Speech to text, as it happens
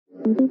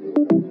You're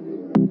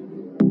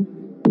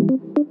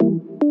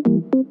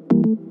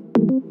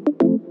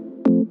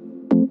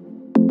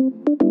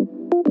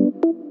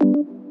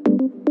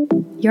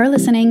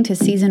listening to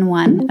Season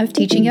 1 of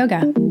Teaching Yoga,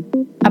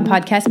 a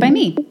podcast by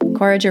me,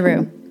 Cora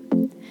Giroux.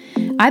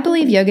 I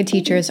believe yoga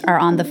teachers are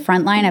on the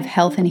front line of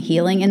health and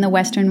healing in the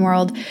Western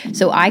world,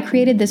 so I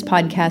created this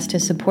podcast to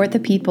support the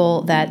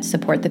people that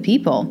support the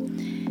people.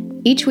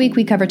 Each week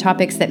we cover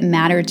topics that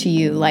matter to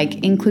you, like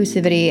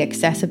inclusivity,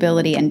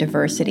 accessibility, and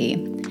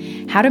diversity,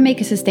 how to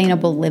make a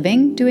sustainable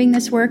living doing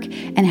this work,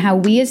 and how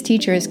we as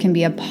teachers can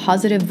be a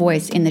positive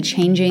voice in the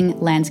changing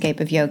landscape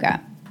of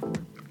yoga.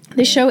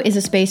 This show is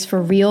a space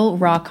for real,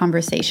 raw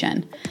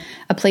conversation,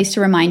 a place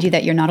to remind you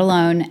that you're not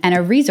alone, and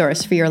a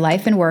resource for your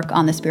life and work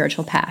on the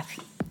spiritual path.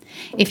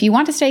 If you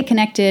want to stay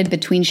connected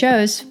between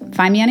shows,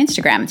 find me on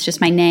Instagram. It's just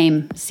my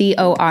name,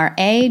 CORAGEROUX.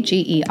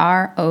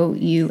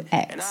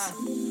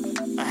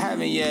 I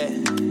haven't yet.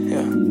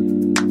 Yeah.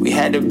 We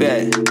had to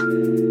bet.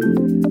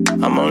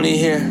 I'm only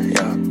here.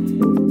 Yeah.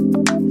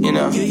 You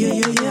know.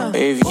 Yeah.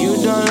 If you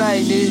don't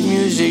like this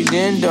music,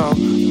 then don't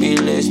be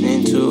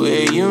listening to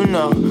it. You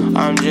know,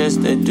 I'm just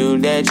a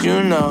dude that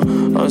you know,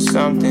 or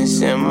something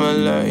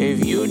similar.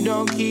 If you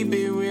don't keep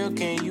it real,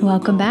 can you?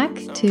 Welcome back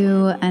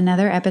to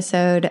another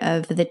episode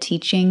of the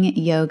Teaching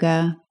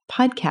Yoga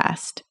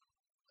podcast.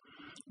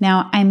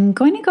 Now, I'm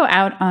going to go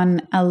out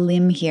on a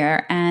limb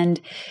here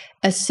and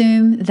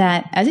assume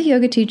that as a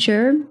yoga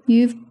teacher,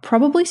 you've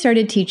probably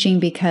started teaching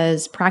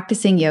because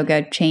practicing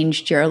yoga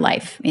changed your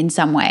life in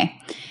some way.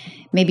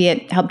 Maybe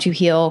it helped you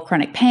heal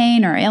chronic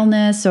pain or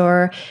illness,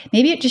 or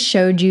maybe it just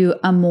showed you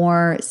a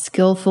more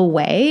skillful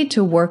way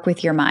to work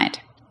with your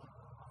mind.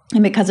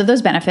 And because of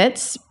those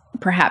benefits,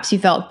 perhaps you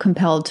felt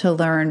compelled to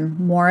learn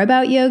more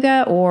about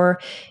yoga, or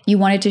you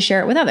wanted to share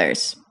it with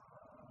others.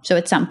 So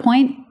at some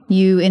point,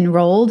 you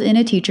enrolled in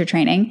a teacher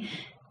training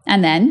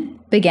and then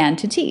began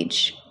to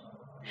teach.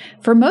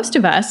 For most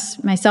of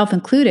us, myself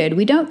included,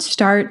 we don't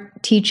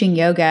start teaching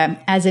yoga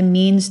as a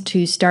means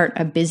to start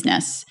a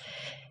business.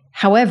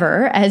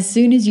 However, as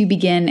soon as you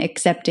begin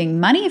accepting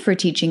money for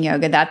teaching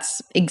yoga,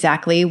 that's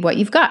exactly what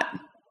you've got.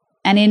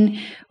 And in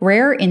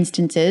rare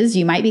instances,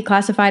 you might be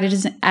classified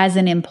as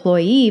an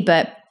employee,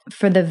 but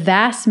for the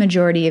vast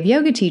majority of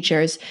yoga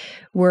teachers,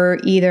 we're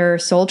either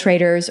sole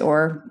traders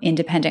or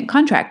independent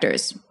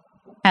contractors,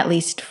 at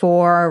least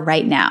for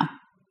right now.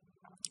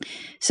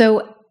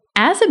 So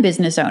as a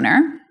business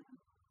owner,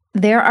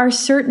 there are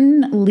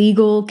certain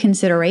legal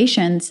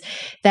considerations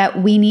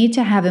that we need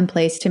to have in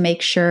place to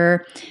make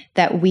sure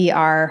that we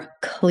are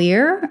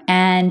clear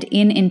and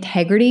in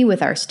integrity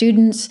with our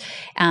students,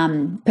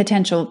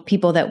 potential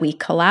people that we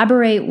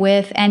collaborate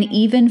with, and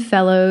even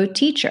fellow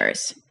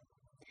teachers.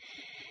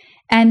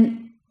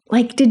 And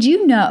did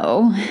you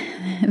know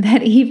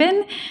that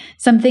even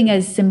something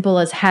as simple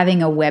as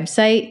having a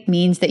website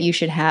means that you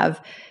should have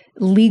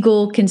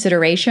legal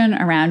consideration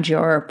around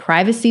your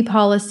privacy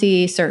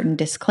policy, certain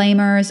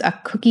disclaimers, a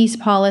cookies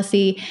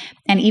policy,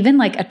 and even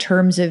a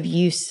terms of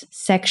use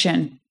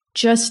section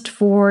just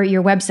for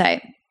your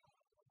website?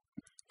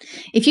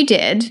 If you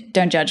did,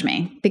 don't judge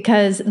me,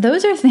 because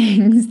those are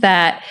things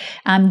that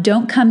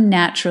don't come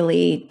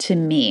naturally to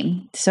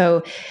me.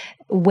 So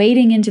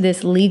wading into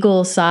this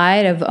legal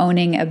side of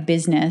owning a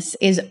business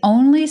is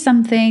only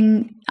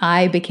something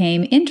I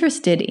became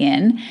interested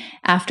in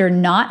after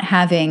not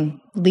having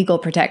legal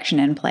protection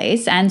in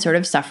place and sort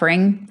of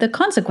suffering the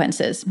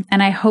consequences.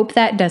 And I hope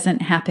that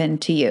doesn't happen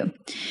to you.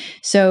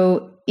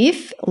 So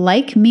if,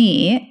 like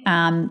me,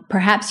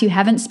 perhaps you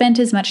haven't spent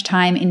as much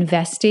time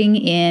investing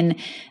in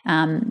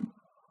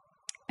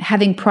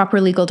having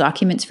proper legal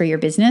documents for your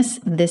business,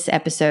 this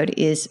episode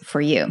is for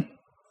you.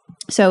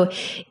 So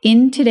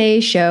in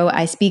today's show,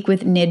 I speak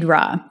with Nid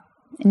Ra.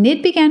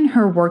 Nid began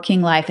her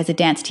working life as a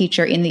dance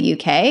teacher in the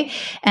UK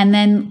and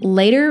then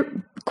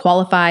later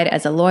qualified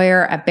as a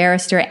lawyer, a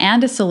barrister,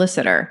 and a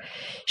solicitor.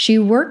 She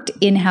worked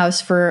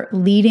in-house for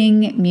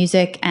leading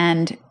music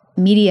and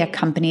media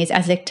companies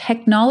as a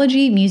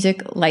technology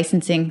music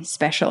licensing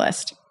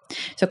specialist.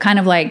 So kind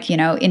of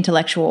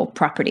intellectual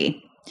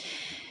property.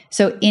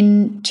 So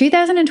in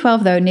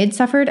 2012, though, Nid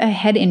suffered a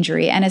head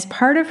injury, and as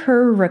part of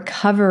her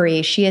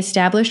recovery, she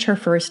established her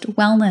first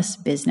wellness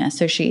business.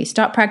 So she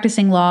stopped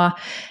practicing law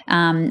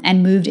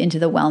and moved into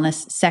the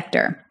wellness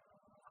sector.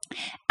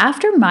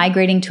 After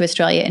migrating to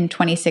Australia in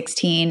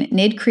 2016,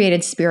 Nid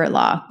created Spirit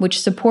Law, which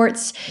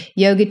supports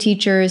yoga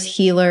teachers,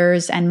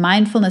 healers, and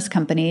mindfulness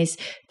companies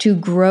to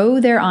grow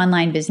their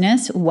online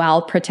business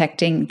while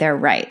protecting their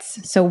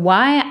rights. So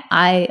why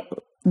I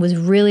was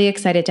really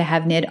excited to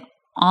have Nid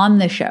on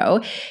the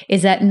show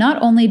is that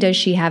not only does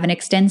she have an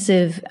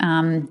extensive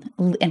and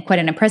quite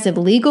an impressive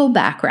legal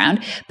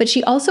background, but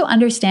she also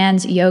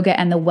understands yoga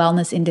and the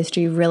wellness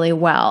industry really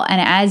well.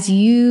 And as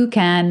you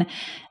can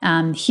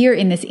hear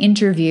in this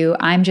interview,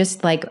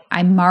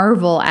 I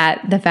marvel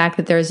at the fact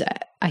that there's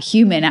a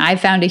human. I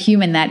found a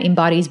human that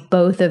embodies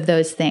both of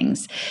those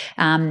things.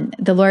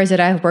 The lawyers that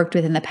I've worked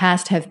with in the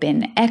past have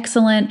been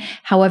excellent.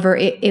 However,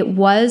 it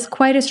was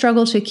quite a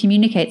struggle to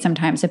communicate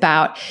sometimes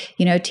about,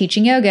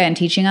 teaching yoga and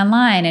teaching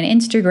online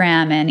and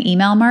Instagram and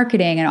email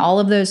marketing and all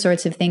of those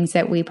sorts of things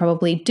that we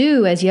probably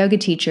do as yoga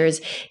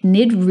teachers.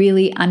 Nid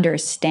really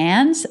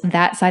understands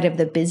that side of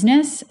the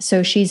business.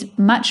 So she's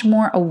much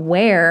more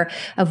aware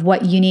of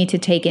what you need to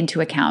take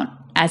into account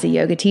as a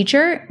yoga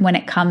teacher when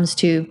it comes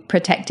to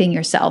protecting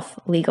yourself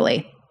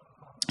legally.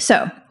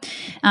 So,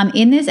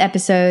 in this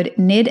episode,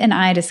 Nid and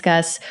I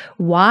discuss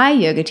why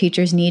yoga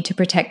teachers need to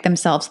protect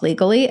themselves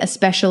legally,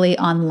 especially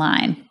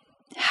online,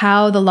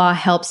 how the law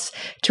helps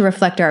to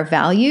reflect our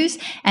values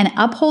and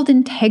uphold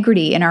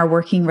integrity in our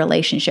working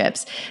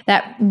relationships.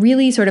 That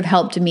really sort of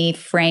helped me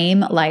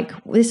frame,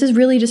 this is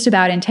really just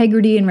about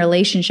integrity in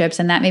relationships.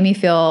 And that made me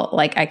feel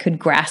like I could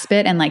grasp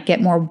it and get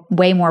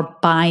way more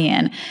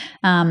buy-in.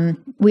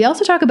 We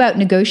also talk about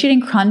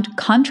negotiating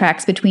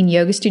contracts between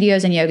yoga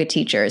studios and yoga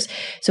teachers.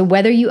 So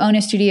whether you own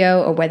a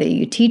studio or whether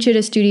you teach at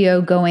a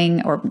studio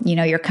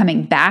you're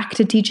coming back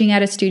to teaching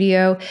at a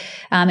studio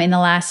in the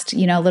last,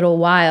 little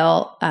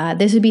while,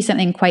 this would be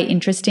something quite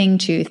interesting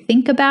to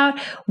think about,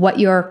 what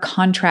your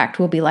contract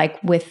will be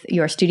like with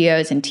your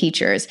studios and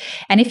teachers.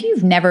 And if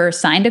you've never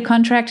signed a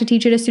contract to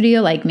teach at a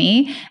studio like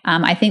me,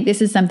 I think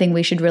this is something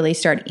we should really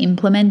start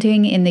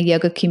implementing in the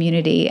yoga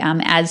community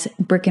as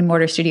brick and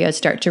mortar studios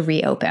start to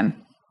reopen.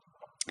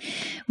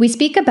 We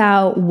speak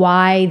about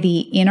why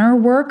the inner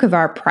work of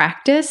our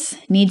practice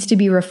needs to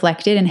be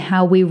reflected in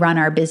how we run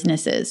our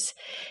businesses,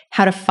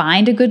 how to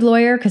find a good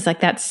lawyer, because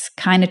that's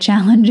kind of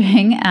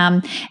challenging,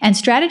 and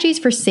strategies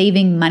for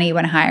saving money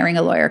when hiring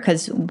a lawyer,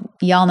 because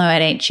y'all know it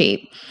ain't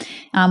cheap.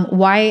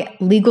 Why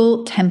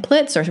legal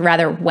templates, or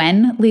rather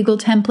when legal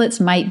templates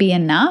might be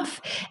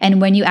enough, and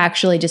when you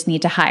actually just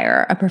need to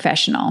hire a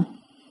professional.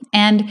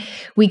 And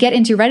we get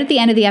into right at the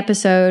end of the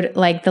episode,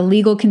 the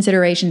legal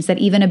considerations that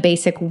even a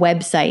basic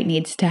website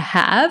needs to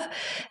have.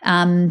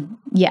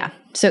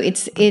 So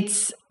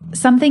it's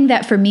something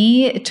that for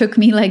me, it took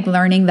me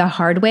learning the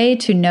hard way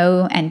to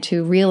know and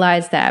to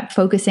realize that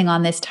focusing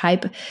on this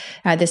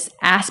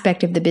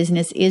aspect of the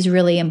business is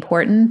really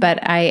important. But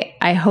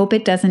I hope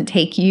it doesn't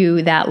take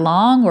you that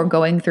long or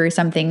going through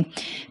something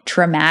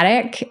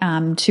traumatic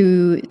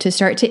to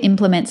start to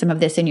implement some of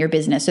this in your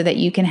business so that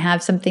you can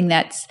have something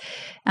that's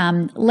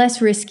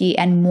less risky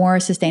and more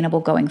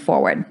sustainable going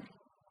forward.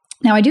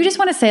 Now, I do just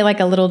want to say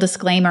a little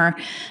disclaimer.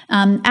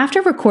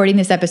 After recording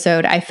this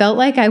episode, I felt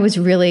like I was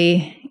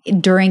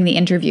during the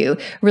interview,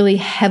 really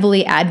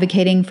heavily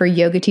advocating for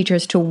yoga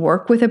teachers to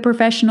work with a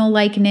professional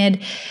like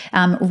Nid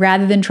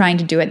rather than trying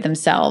to do it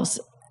themselves.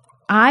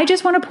 I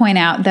just want to point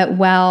out that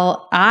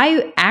while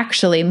I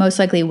actually most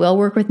likely will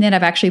work with Nid,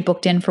 I've actually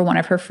booked in for one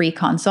of her free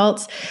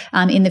consults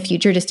in the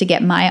future just to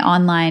get my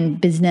online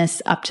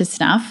business up to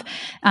snuff.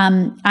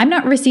 I'm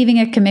not receiving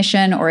a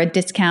commission or a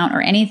discount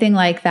or anything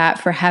like that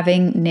for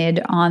having Nid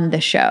on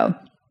the show.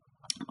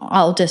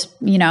 I'll just,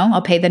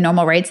 I'll pay the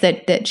normal rates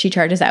that she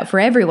charges out for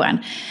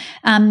everyone.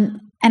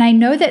 And I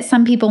know that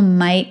some people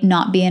might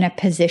not be in a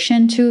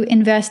position to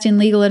invest in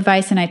legal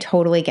advice, and I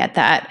totally get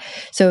that.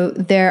 So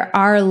there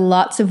are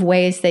lots of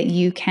ways that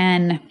you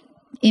can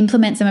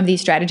implement some of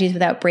these strategies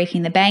without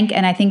breaking the bank.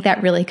 And I think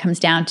that really comes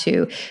down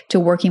to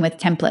working with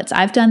templates.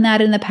 I've done that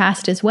in the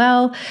past as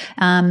well.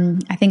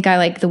 I think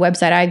the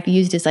website I've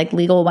used is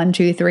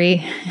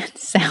Legal123. It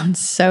sounds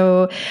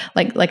so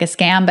like a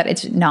scam, but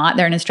it's not.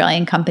 They're an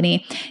Australian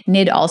company.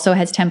 Nid also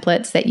has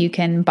templates that you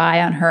can buy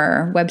on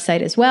her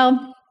website as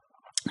well.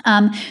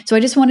 So I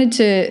just wanted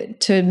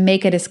to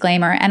make a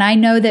disclaimer. And I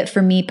know that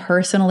for me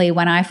personally,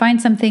 when I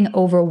find something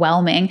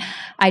overwhelming,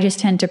 I just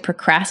tend to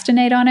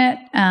procrastinate on it.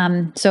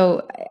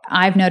 So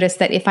I've noticed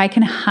that if I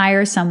can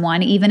hire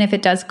someone, even if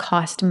it does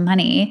cost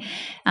money,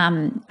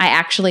 I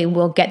actually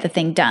will get the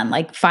thing done.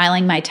 Like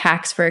filing my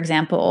tax, for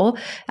example,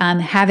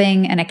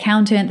 having an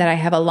accountant that I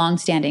have a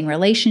long-standing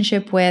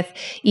relationship with,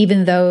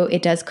 even though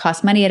it does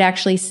cost money, it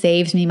actually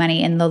saves me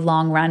money in the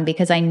long run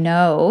because I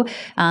know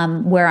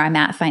where I'm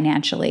at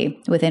financially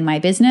within my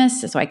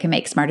business, so I can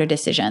make smarter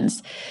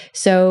decisions.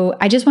 So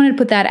I just wanted to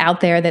put that out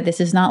there, that this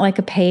is not like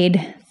a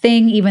paid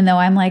thing, even though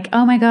I'm like,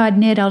 oh my God,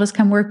 Nid, I'll just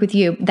come work with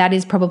you. That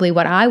is probably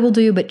what I will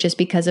do, but just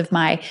because of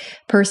my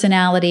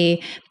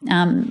personality,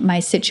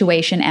 my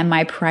situation, and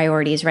my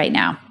priorities right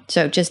now.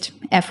 So just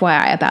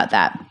FYI about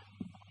that.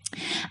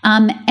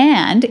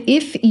 And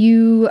if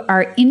you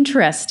are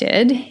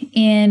interested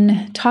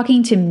in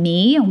talking to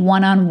me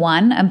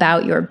one-on-one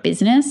about your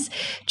business,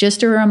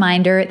 just a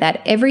reminder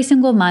that every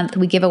single month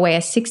we give away a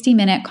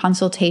 60-minute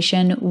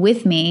consultation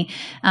with me.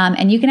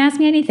 And you can ask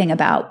me anything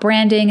about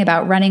branding,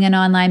 about running an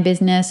online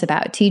business,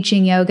 about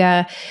teaching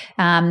yoga,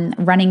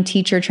 running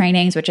teacher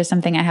trainings, which is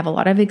something I have a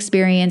lot of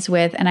experience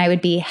with. And I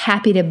would be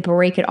happy to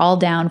break it all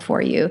down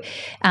for you.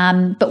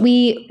 But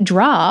we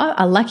draw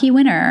a lucky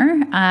winner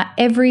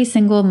every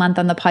single month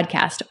on the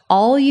podcast.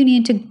 All you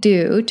need to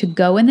do to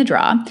go in the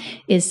draw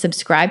is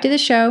subscribe to the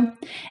show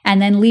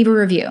and then leave a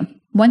review.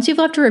 Once you've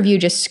left a review,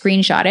 just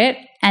screenshot it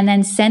and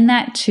then send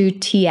that to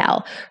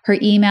TL. Her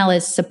email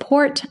is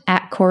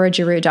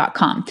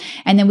support@coragiroux.com.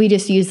 And then we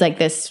just use like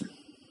this,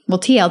 well,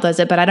 TL does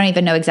it, but I don't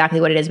even know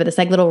exactly what it is, but it's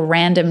like little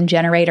random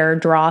generator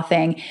draw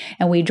thing.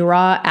 And we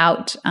draw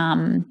out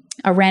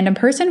a random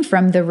person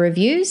from the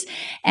reviews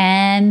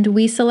and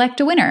we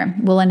select a winner.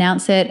 We'll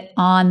announce it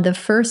on the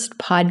first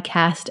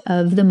podcast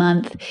of the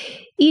month,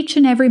 each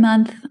and every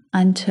month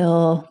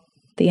until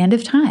the end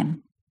of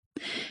time.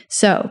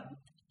 So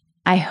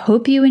I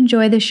hope you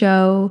enjoy the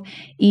show,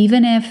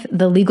 even if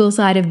the legal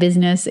side of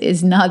business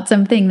is not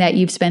something that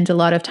you've spent a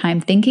lot of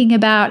time thinking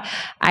about.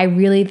 I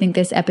really think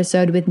this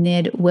episode with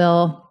Nid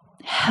will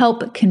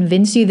help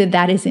convince you that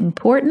that is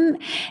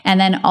important and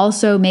then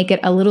also make it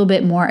a little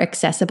bit more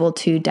accessible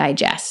to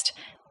digest.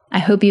 I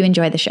hope you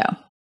enjoy the show.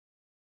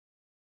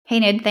 Hey,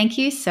 Nid, thank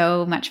you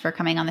so much for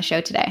coming on the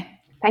show today.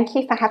 Thank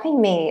you for having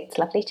me. It's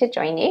lovely to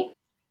join you.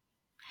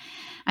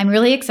 I'm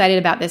really excited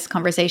about this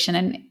conversation.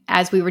 And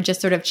as we were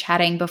just sort of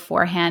chatting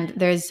beforehand,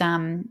 there's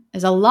a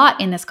lot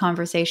in this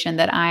conversation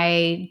that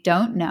I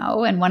don't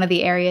know. And one of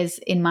the areas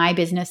in my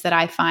business that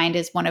I find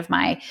is one of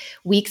my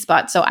weak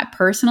spots. So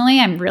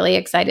I'm really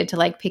excited to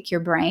like pick your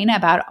brain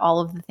about all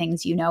of the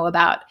things you know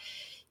about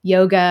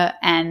yoga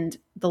and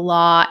the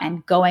law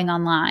and going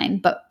online.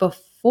 But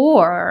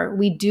before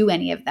we do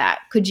any of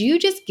that, could you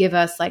just give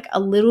us like a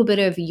little bit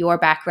of your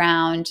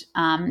background,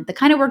 the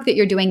kind of work that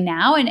you're doing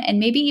now, and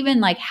maybe even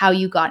like how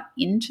you got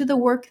into the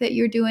work that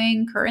you're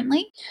doing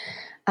currently?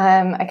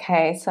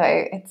 Okay, so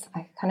it's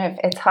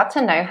hard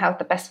to know how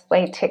the best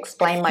way to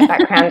explain my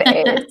background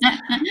is.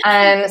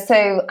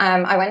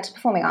 I went to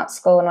performing arts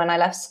school, and when I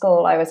left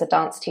school, I was a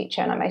dance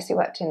teacher, and I mostly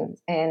worked in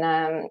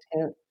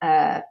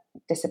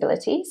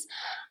disabilities.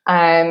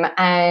 I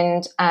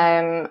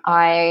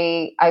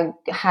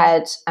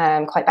had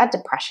quite bad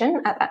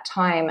depression at that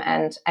time,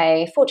 and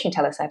a fortune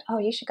teller said, "Oh,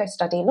 you should go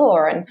study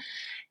law." And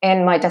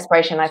in my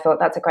desperation, I thought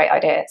that's a great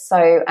idea.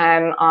 So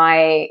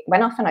I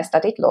went off and I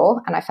studied law,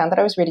 and I found that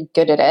I was really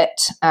good at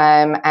it.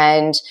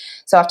 And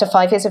so after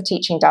 5 years of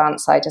teaching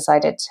dance, I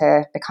decided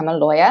to become a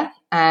lawyer.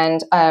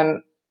 And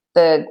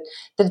the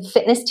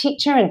fitness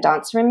teacher and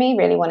dancer in me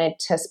really wanted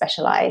to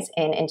specialize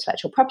in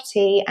intellectual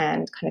property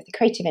and kind of the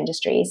creative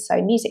industries,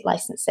 so music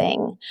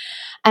licensing.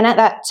 And at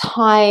that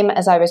time,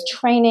 as I was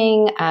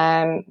training,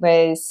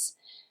 was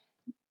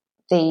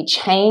the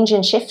change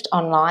and shift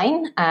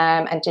online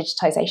and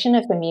digitization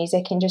of the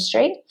music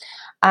industry.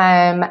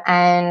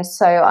 And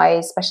so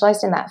I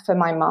specialized in that for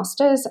my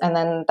master's, and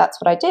then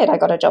that's what I did. I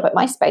got a job at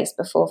MySpace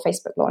before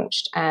Facebook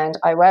launched, and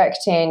I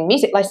worked in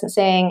music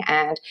licensing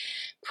and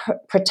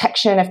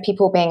protection of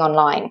people being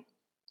online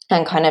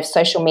and kind of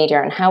social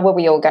media, and how were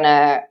we all going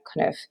to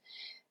kind of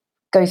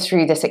go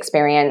through this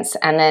experience.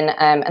 And then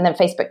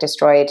Facebook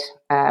destroyed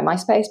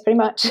MySpace pretty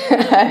much,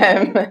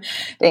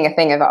 being a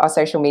thing of our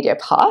social media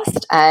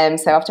past.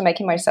 So after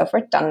making myself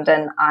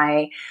redundant,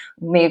 I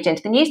moved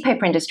into the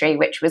newspaper industry,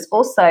 which was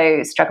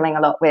also struggling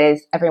a lot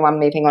with everyone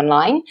moving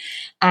online.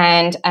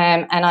 And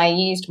I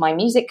used my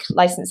music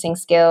licensing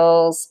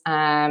skills,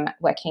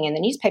 working in the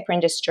newspaper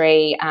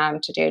industry,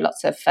 to do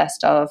lots of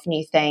first of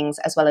new things,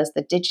 as well as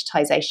the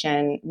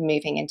digitization,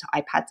 moving into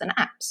iPads and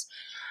apps.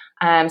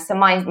 So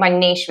my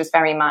niche was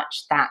very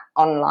much that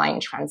online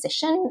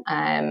transition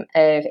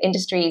of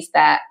industries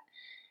that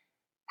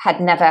had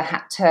never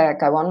had to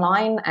go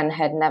online and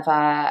had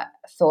never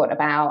thought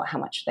about how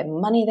much of their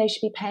money they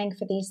should be paying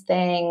for these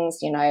things,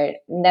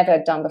 never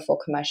done before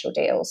commercial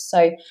deals.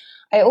 So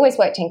I always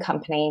worked in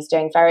companies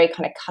doing very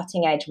kind of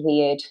cutting edge,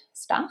 weird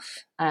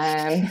stuff,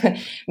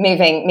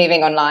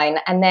 moving online.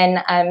 And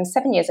then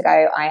 7 years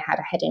ago, I had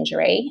a head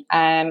injury,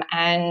 and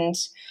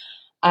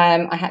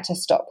I had to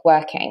stop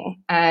working.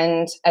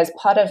 And as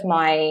part of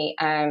my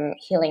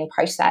healing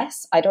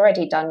process, I'd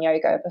already done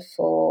yoga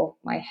before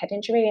my head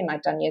injury, and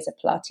I'd done years of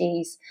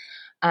Pilates.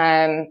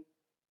 And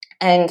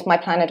my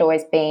plan had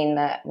always been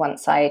that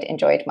once I'd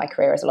enjoyed my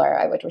career as a lawyer,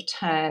 I would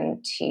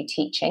return to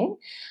teaching,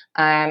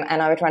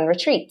 and I would run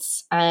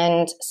retreats.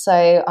 And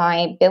so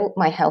I built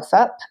my health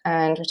up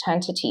and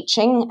returned to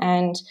teaching,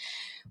 and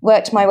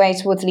worked my way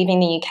towards leaving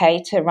the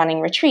UK to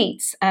running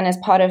retreats. And as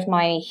part of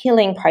my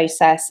healing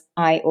process,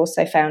 I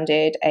also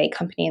founded a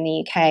company in the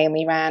UK, and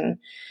we ran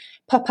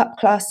pop-up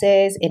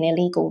classes in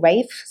illegal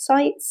rave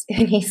sites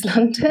in East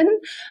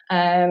London.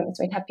 So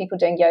we'd have people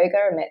doing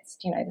yoga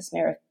amidst,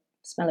 the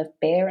smell of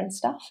beer and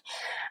stuff.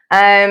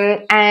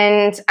 And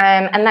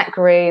that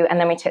grew, and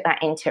then we took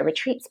that into a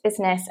retreats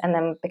business. And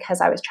then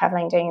because I was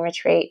traveling doing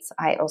retreats,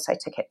 I also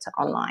took it to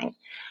online.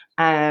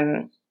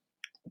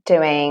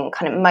 Doing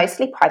kind of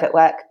mostly private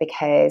work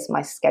because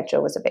my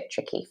schedule was a bit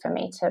tricky for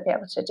me to be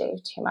able to do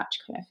too much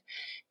kind of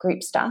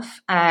group stuff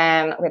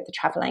with the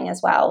traveling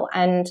as well.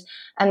 And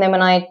then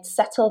when I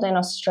settled in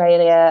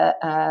Australia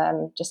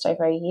just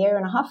over a year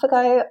and a half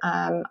ago,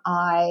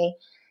 I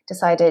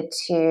decided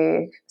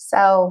to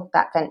sell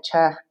that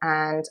venture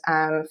and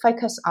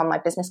focus on my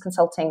business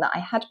consulting that I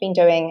had been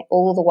doing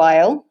all the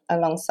while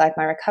alongside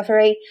my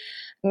recovery,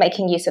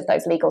 making use of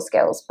those legal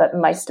skills, but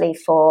mostly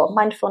for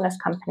mindfulness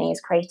companies,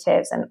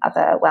 creatives, and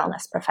other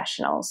wellness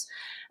professionals.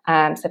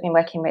 So I've been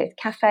working with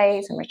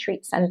cafes and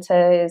retreat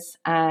centres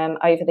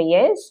over the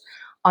years,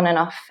 on and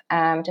off,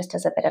 just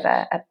as a bit of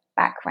a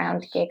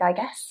background gig, I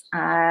guess,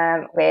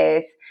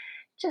 with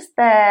just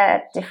the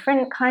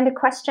different kind of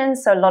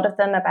questions. So a lot of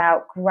them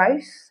about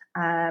growth,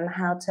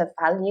 how to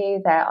value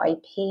their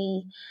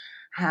IP,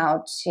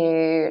 how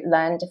to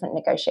learn different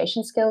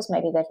negotiation skills.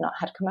 Maybe they've not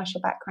had commercial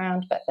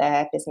background, but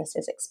their business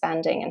is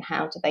expanding, and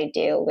how do they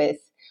deal with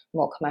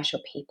more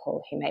commercial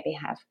people who maybe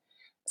have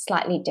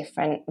slightly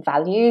different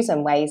values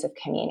and ways of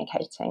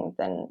communicating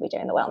than we do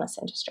in the wellness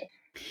industry.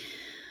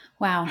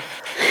 Wow.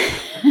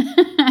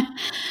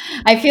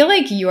 I feel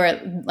like you are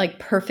like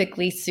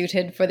perfectly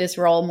suited for this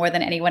role more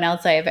than anyone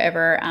else I have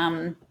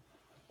ever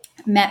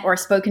met or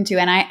spoken to.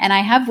 And I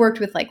have worked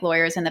with like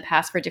lawyers in the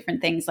past for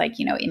different things, like,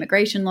 you know,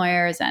 immigration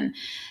lawyers, and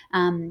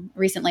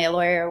recently a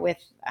lawyer with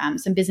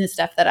some business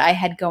stuff that I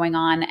had going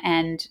on.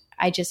 And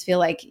I just feel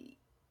like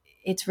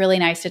it's really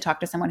nice to talk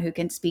to someone who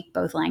can speak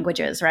both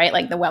languages, right?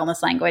 Like the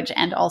wellness language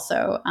and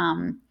also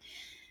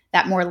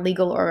that more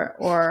legal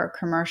or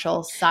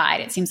commercial side.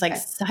 It seems like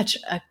such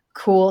a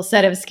cool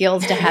set of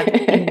skills to have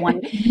in one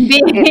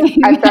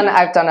being. I've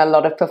done a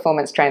lot of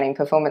performance training,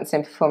 performance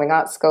in performing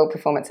arts school,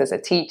 performance as a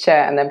teacher,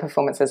 and then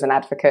performance as an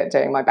advocate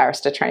doing my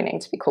barrister training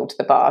to be called to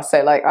the bar.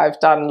 So like I've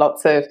done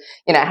lots of,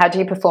 you know, how do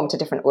you perform to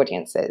different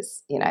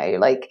audiences? You know,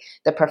 like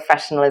the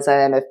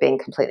professionalism of being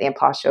completely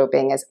impartial,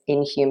 being as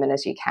inhuman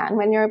as you can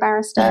when you're a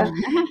barrister,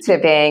 to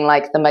being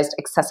like the most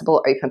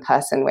accessible, open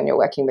person when you're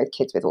working with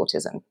kids with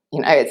autism.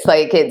 You know, it's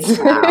like it's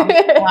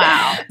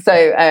wow. So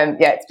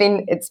yeah,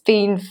 it's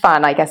been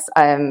fun, I guess.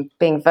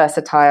 Being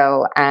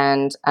versatile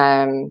and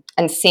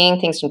seeing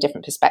things from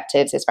different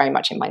perspectives is very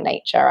much in my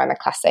nature. I'm a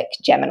classic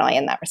Gemini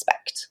in that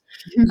respect.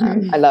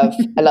 I love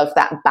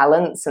that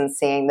balance and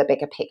seeing the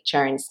bigger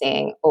picture and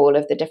seeing all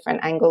of the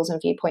different angles and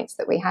viewpoints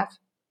that we have.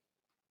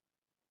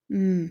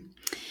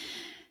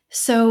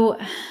 So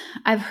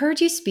I've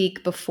heard you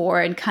speak before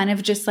and kind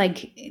of just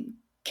like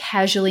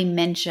casually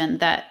mention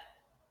that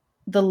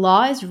the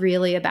law is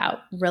really about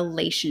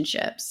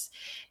relationships.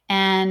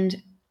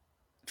 And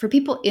for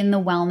people in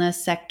the wellness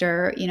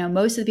sector, you know,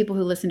 most of the people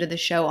who listen to the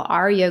show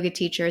are yoga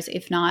teachers,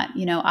 if not,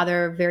 you know,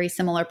 other very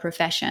similar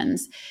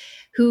professions,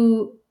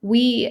 who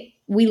we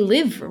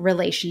live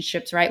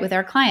relationships, right, with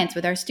our clients,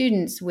 with our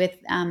students, with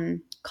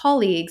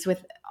colleagues,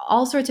 with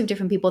all sorts of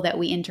different people that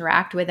we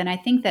interact with. And I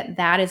think that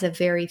that is a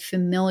very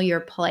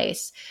familiar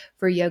place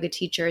for yoga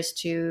teachers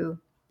to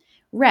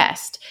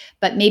rest,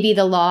 but maybe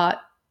the law,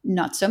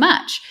 not so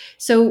much.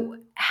 So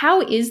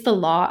how is the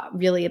law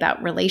really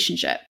about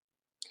relationship?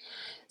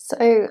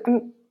 So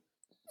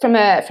from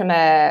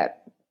a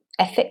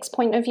ethics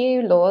point of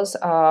view, laws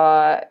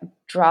are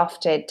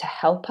drafted to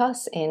help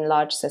us in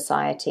large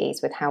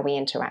societies with how we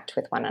interact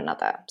with one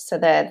another. So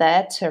they're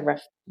there to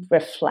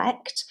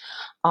reflect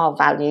our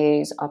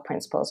values, our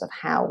principles of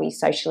how we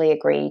socially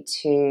agree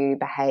to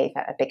behave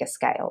at a bigger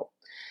scale.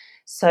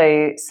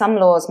 So some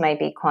laws may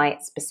be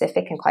quite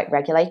specific and quite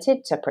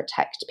regulated to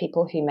protect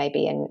people who may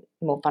be in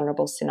more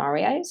vulnerable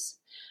scenarios.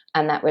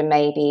 And that would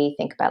maybe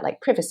think about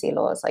like privacy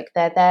laws, like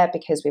they're there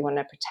because we want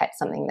to protect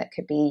something that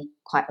could be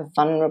quite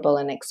vulnerable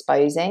and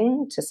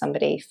exposing to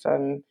somebody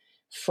from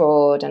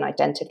fraud and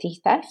identity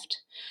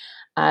theft,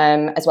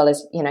 as well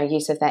as, you know,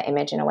 use of their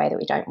image in a way that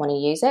we don't want to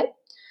use it.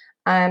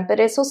 But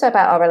it's also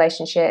about our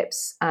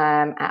relationships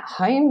at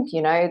home.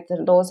 You know, the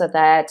laws are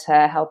there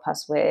to help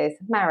us with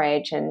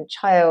marriage and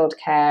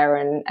childcare,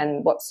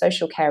 and what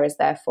social care is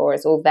there for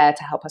is all there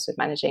to help us with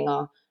managing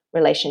our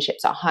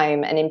relationships at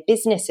home. And in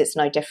business, it's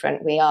no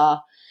different. We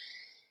are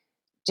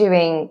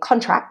doing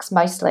contracts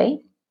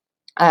mostly.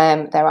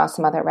 There are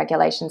some other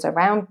regulations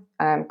around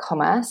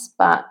commerce,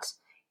 but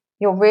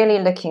you're really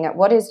looking at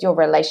what is your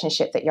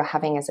relationship that you're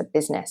having as a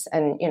business.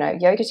 And, you know,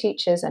 yoga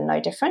teachers are no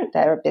different.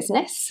 They're a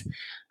business.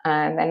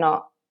 They're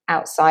not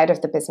outside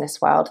of the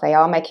business world. They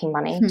are making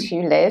money to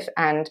live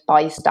and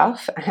buy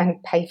stuff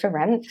and pay for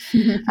rent.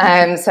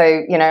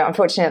 So, you know,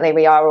 unfortunately,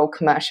 we are all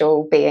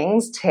commercial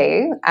beings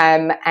too.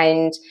 And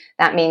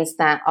that means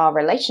that our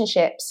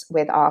relationships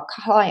with our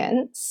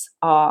clients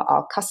are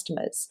our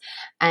customers.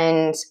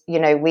 And, you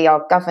know, we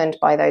are governed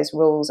by those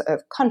rules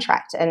of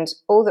contract. And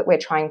all that we're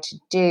trying to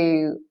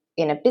do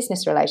in a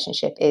business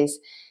relationship is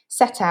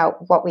set out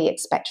what we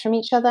expect from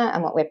each other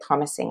and what we're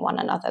promising one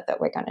another that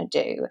we're going to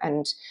do.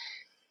 And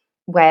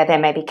where there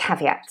may be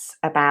caveats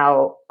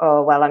about,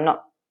 oh, well,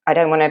 I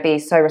don't want to be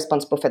so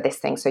responsible for this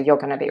thing, so you're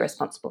going to be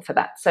responsible for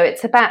that. So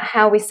it's about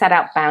how we set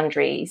out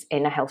boundaries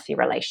in a healthy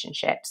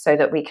relationship so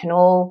that we can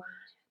all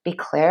be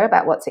clear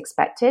about what's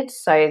expected,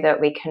 so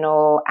that we can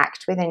all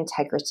act with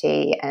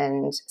integrity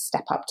and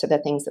step up to the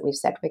things that we've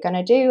said we're going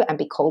to do and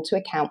be called to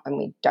account when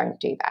we don't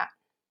do that.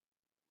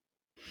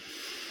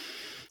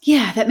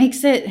 Yeah, that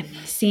makes it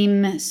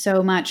seem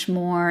so much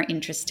more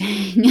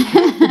interesting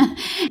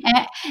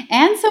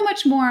and so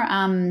much more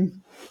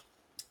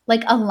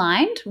like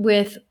aligned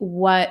with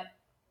what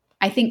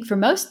I think for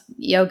most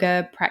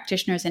yoga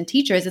practitioners and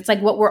teachers, it's like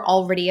what we're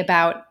already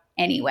about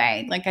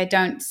anyway. Like I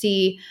don't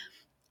see,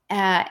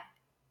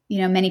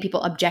 many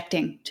people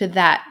objecting to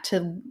that,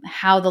 to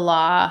how the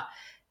law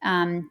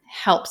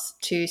helps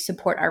to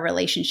support our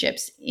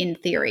relationships in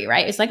theory,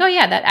 right? It's like, oh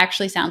yeah, that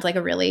actually sounds like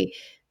a really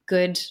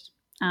good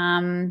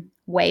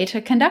way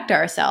to conduct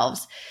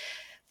ourselves.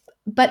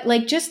 But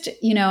like, just,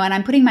 and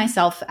I'm putting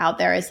myself out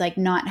there as like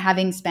not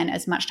having spent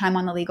as much time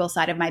on the legal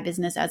side of my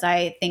business as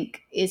I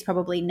think is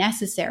probably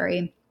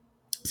necessary.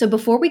 So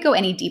before we go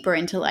any deeper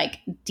into like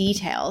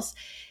details,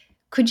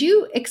 could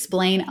you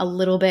explain a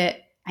little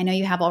bit, I know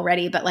you have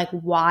already, but like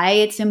why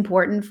it's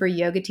important for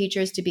yoga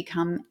teachers to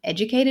become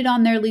educated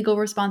on their legal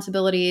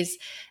responsibilities?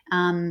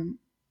 And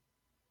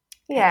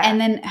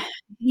then,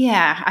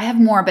 I have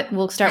more, but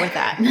we'll start with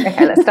that.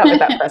 Okay, let's start with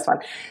that first one.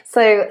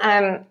 So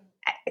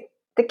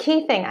the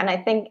key thing, and I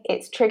think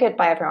it's triggered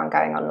by everyone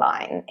going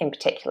online in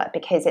particular,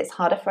 because it's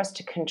harder for us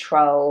to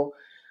control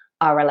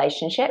our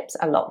relationships.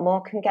 A lot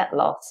more can get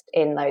lost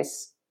in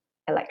those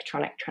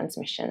electronic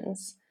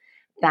transmissions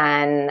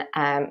than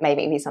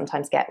maybe we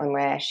sometimes get when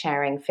we're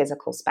sharing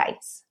physical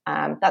space.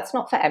 That's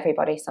not for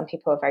everybody. Some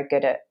people are very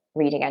good at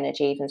reading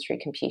energy even through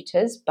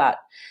computers, but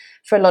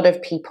for a lot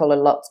of people, a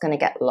lot's going to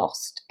get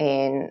lost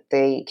in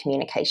the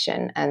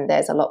communication, and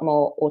there's a lot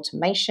more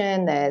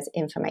automation, there's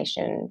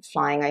information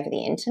flying over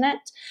the internet.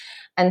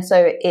 And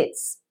so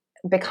it's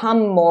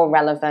become more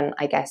relevant,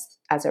 I guess,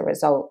 as a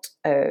result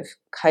of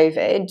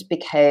COVID,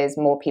 because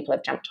more people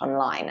have jumped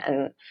online.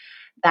 And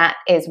that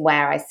is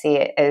where I see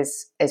it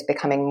as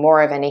becoming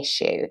more of an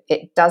issue.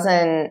 It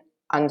doesn't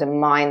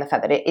undermine the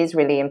fact that it is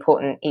really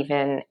important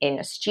even in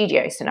a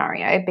studio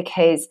scenario,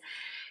 because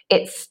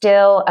it's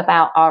still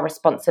about our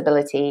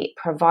responsibility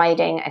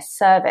providing a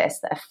service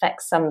that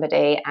affects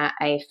somebody at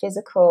a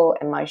physical,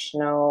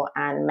 emotional,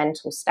 and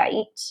mental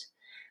state,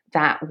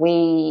 that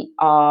we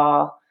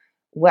are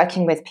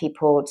working with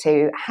people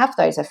to have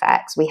those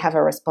effects. We have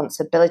a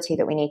responsibility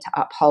that we need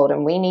to uphold,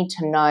 and we need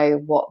to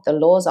know what the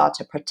laws are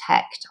to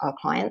protect our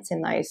clients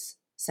in those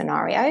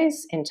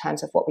scenarios in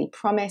terms of what we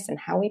promise and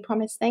how we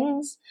promise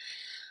things,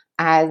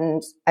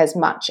 and as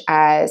much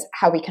as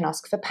how we can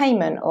ask for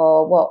payment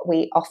or what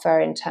we offer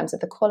in terms of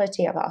the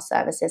quality of our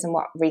services and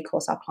what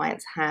recourse our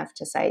clients have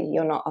to say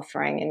you're not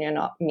offering and you're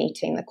not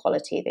meeting the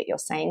quality that you're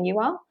saying you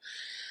are.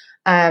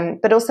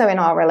 But also in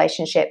our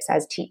relationships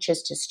as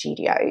teachers to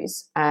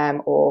studios,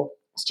 or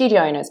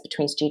studio owners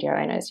between studio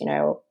owners,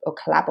 or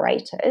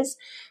collaborators,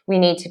 we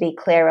need to be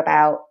clear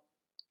about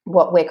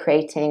what we're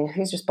creating,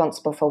 who's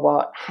responsible for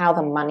what, how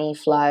the money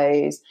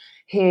flows,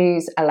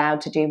 who's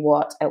allowed to do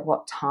what at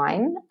what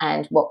time,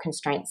 and what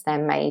constraints there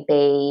may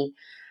be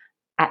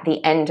at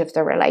the end of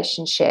the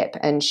relationship,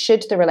 and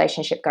should the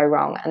relationship go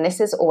wrong. And this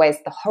is always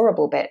the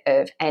horrible bit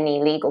of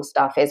any legal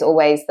stuff, is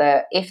always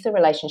if the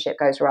relationship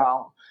goes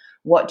wrong,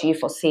 what do you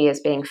foresee as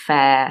being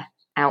fair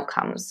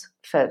outcomes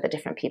for the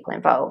different people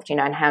involved,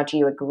 and how do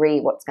you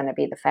agree what's going to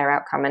be the fair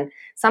outcome? And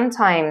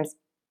sometimes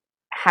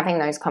having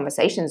those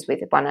conversations with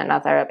one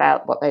another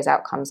about what those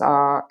outcomes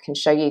are can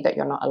show you that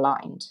you're not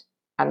aligned.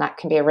 And that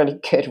can be a really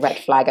good red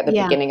flag at the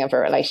beginning of a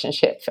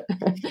relationship.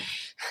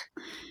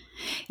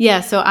 Yeah.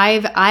 So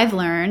I've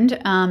learned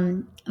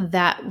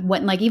that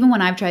even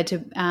when I've tried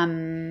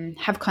to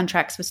have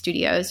contracts with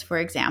studios, for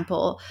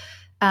example,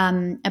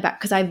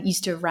 because I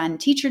used to run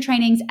teacher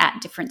trainings at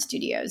different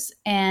studios,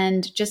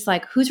 and just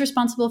like who's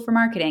responsible for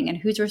marketing and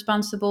who's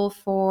responsible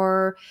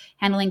for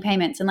handling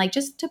payments, and like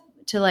just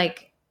to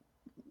like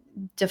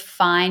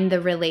define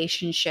the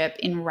relationship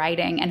in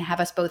writing and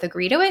have us both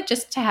agree to it,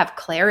 just to have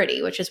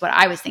clarity, which is what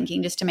I was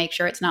thinking, just to make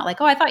sure it's not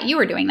like, oh, I thought you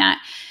were doing that.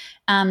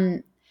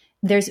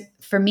 There's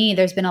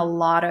been a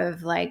lot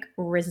of like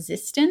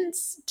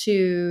resistance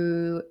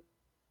to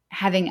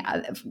having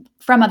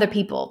from other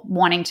people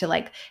wanting to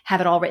like have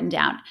it all written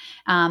down,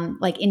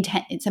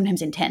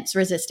 sometimes intense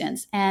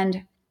resistance.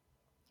 And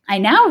I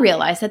now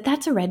realize that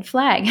that's a red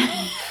flag.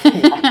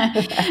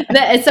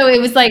 So it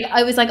was like,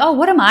 I was like, oh,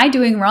 what am I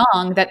doing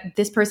wrong that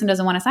this person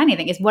doesn't want to sign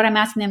anything? Is what I'm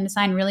asking them to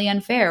sign really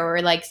unfair?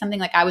 Or like something,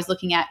 like I was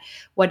looking at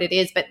what it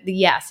is. But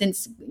yeah,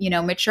 since,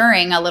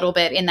 maturing a little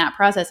bit in that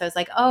process, I was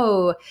like,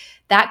 oh,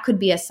 that could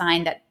be a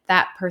sign that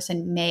that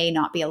person may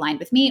not be aligned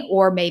with me,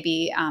 or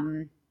maybe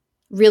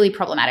really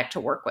problematic to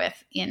work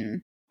with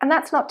in. And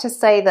that's not to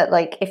say that,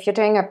 like, if you're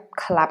doing a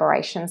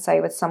collaboration,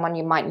 say with someone,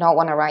 you might not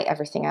want to write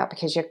everything out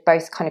because you're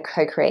both kind of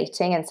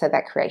co-creating. And so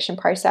that creation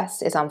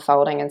process is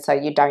unfolding. And so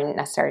you don't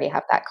necessarily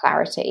have that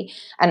clarity.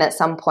 And at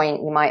some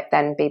point you might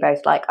then be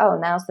both like, oh,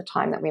 now's the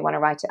time that we want to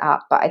write it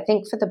up. But I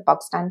think for the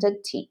bog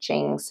standard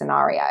teaching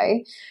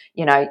scenario,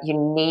 you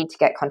need to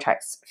get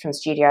contracts from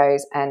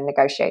studios and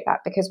negotiate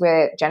that, because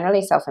we're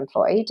generally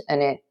self-employed.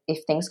 And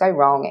if things go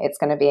wrong, it's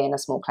going to be in a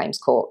small claims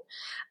court.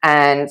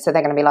 And so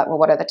they're going to be like, well,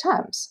 what are the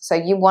terms? So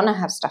you want to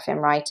have stuff in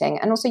writing.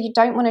 And also you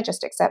don't want to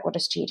just accept what a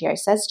studio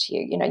says to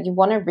you. You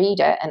want to read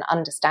it and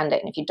understand it.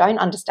 And if you don't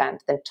understand,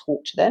 then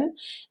talk to them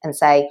and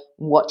say,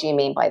 what do you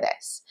mean by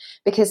this?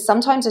 Because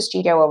sometimes a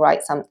studio will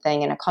write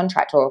something in a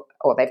contract, or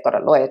they've got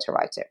a lawyer to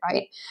write it,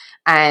 right?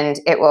 And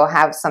it will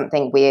have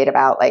something weird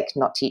about like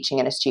not teaching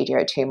in a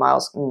studio 2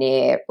 miles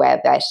near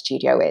where their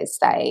studio is,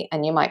 say.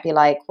 And you might be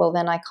like, well,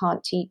 then I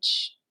can't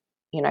teach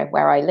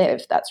where I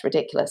live. That's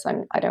ridiculous.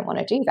 I don't want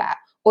to do that.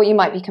 Or you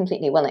might be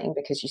completely willing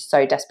because you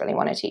so desperately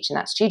want to teach in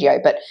that studio.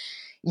 But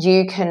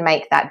you can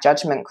make that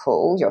judgment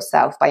call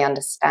yourself by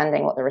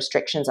understanding what the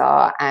restrictions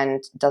are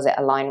and does it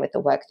align with the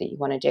work that you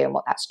want to do and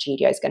what that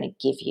studio is going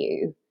to give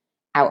you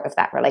out of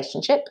that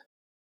relationship.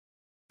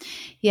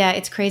 Yeah,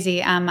 it's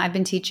crazy. I've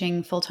been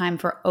teaching full-time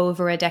for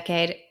over a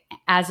decade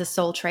as a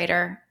sole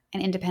trader,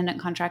 an independent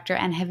contractor,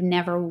 and have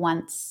never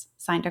once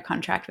signed a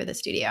contract with a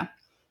studio.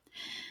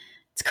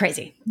 It's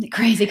crazy.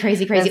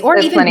 Or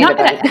even not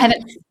that I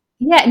haven't.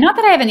 Yeah, not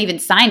that I haven't even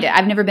signed it.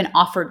 I've never been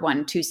offered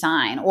one to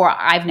sign, or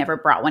I've never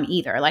brought one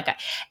either.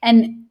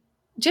 And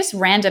just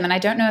random, and I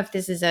don't know if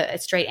this is a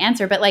straight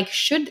answer, but like,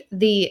 should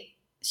the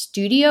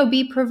studio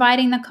be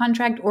providing the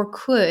contract, or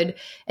could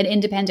an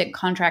independent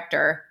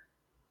contractor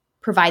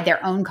provide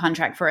their own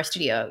contract for a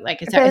studio?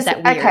 Like, is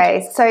that weird?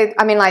 Okay, so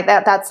I mean, like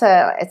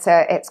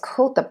it's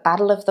called the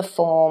battle of the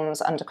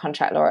forms under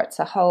contract law. It's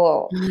a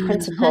whole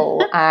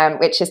principle,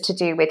 which is to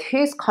do with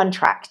whose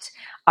contract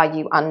are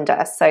you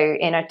under. So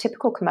in a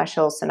typical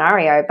commercial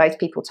scenario, both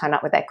people turn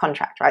up with their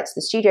contract, right? So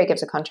the studio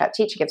gives a contract,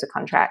 teacher gives a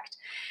contract,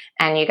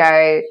 and you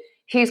go,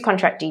 whose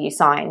contract do you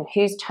sign?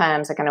 Whose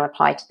terms are going to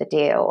apply to the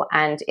deal?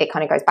 And it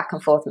kind of goes back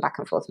and forth and back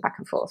and forth and back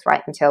and forth,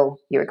 right? Until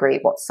you agree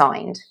what's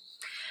signed.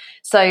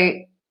 So,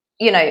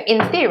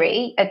 in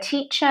theory, a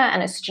teacher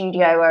and a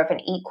studio are of an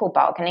equal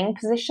bargaining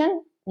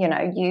position.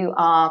 You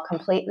are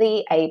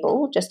completely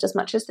able, just as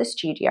much as the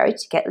studio,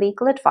 to get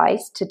legal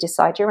advice, to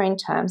decide your own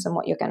terms and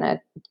what you're going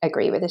to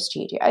agree with the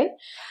studio.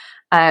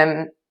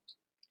 And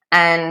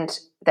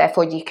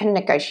therefore, you can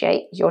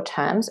negotiate your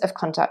terms of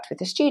conduct with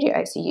the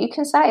studio. So you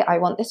can say, I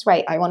want this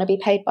rate. I want to be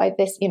paid by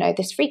this,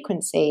 this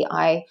frequency.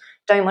 I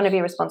don't want to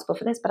be responsible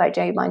for this, but I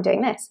do mind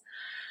doing this.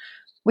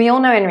 We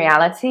all know in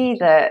reality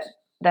that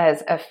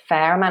there's a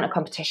fair amount of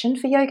competition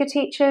for yoga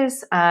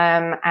teachers,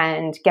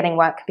 and getting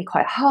work can be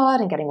quite hard,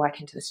 and getting work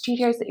into the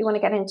studios that you want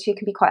to get into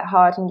can be quite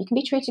hard, and you can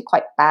be treated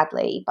quite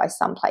badly by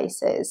some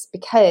places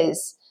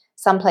because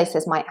some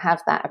places might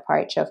have that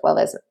approach of, well,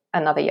 there's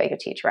another yoga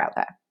teacher out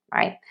there,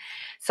 right?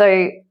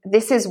 So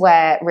this is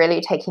where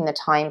really taking the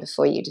time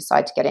before you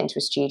decide to get into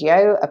a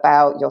studio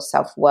about your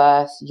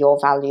self-worth, your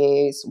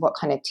values, what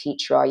kind of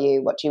teacher are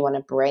you, what do you want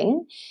to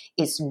bring,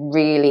 is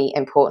really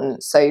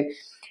important. So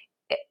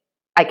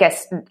I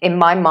guess in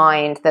my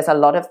mind, there's a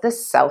lot of the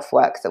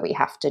self-work that we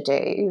have to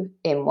do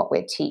in what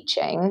we're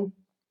teaching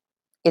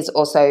is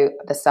also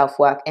the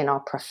self-work in our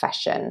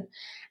profession,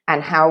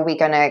 and how are we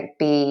going to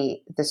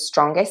be the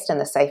strongest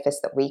and the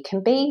safest that we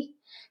can be,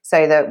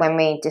 so that when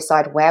we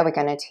decide where we're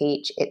going to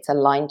teach, it's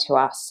aligned to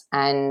us.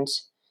 And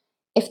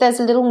if there's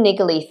little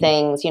niggly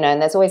things,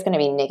 and there's always going to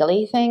be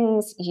niggly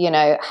things,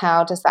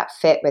 how does that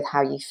fit with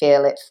how you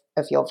feel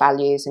of your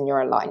values and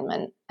your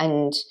alignment?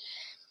 And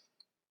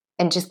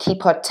just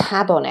keep a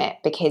tab on it,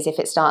 because if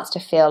it starts to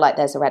feel like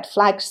there's a red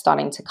flag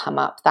starting to come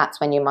up, that's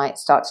when you might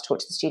start to talk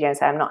to the studio and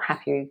say, I'm not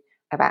happy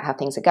about how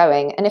things are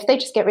going. And if they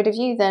just get rid of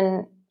you,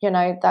 then,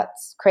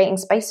 that's creating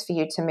space for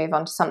you to move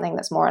on to something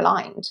that's more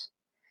aligned.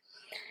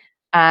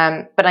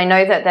 But I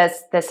know that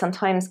there's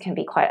sometimes can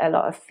be quite a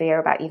lot of fear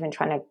about even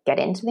trying to get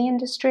into the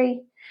industry,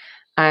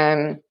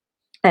 and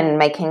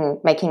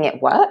making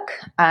it work,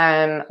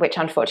 which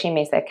unfortunately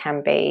means there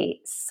can be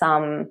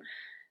some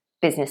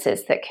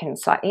businesses that can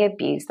slightly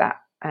abuse that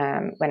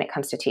when it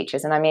comes to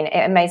teachers. And I mean,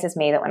 it amazes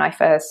me that when I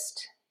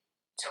first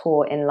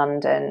taught in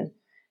London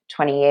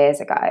 20 years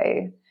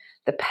ago,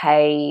 the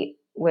pay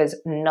was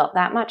not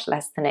that much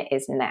less than it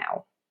is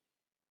now.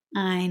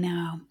 I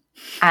know.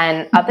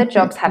 And other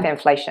jobs have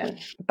inflation,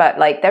 but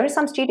like there are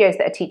some studios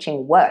that are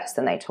teaching worse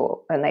than they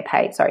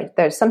paid. Sorry,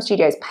 there's some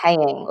studios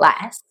paying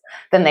less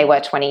than they were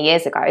 20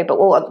 years ago. But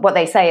what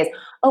they say is,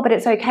 oh, but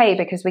it's okay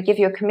because we give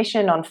you a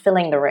commission on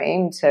filling the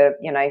room to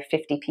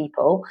 50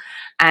 people,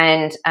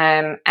 and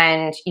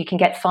you can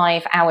get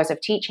 5 hours of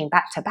teaching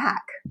back to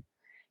back.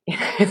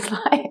 It's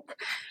like,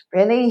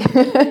 really?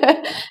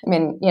 I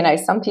mean,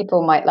 some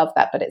people might love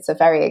that, but it's a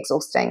very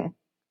exhausting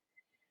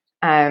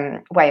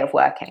way of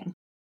working.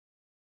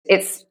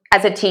 It's,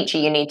 as a teacher,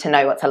 you need to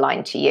know what's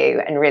aligned to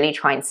you and really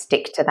try and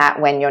stick to that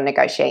when you're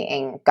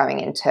negotiating going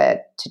into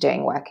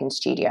doing work in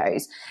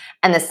studios.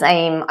 And the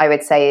same, I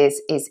would say,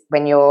 is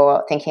when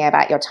you're thinking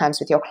about your terms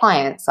with your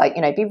clients, like,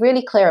 be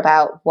really clear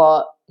about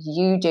what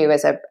you do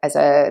as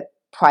a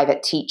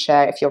private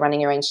teacher. If you're running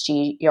your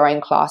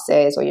own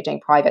classes or you're doing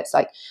privates,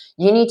 like,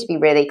 you need to be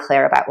really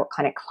clear about what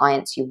kind of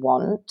clients you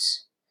want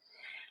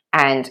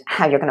and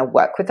how you're going to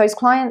work with those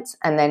clients.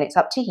 And then it's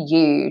up to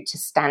you to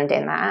stand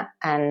in that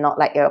and not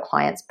let your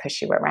clients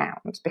push you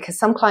around, because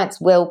some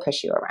clients will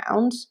push you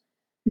around,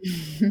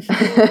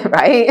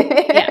 right?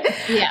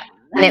 Yeah.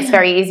 And it's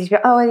very easy to go,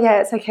 oh,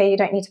 yeah, it's okay, you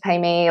don't need to pay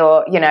me,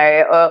 or,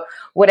 or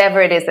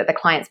whatever it is that the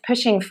client's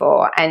pushing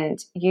for. And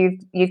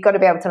you've got to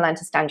be able to learn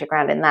to stand your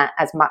ground in that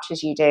as much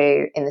as you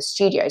do in the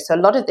studio. So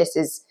a lot of this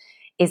is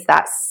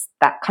that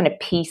kind of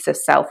piece of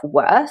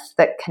self-worth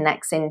that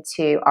connects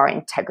into our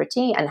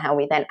integrity and how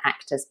we then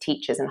act as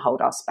teachers and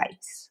hold our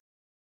space.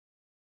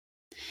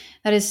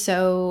 That is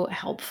so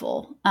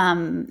helpful.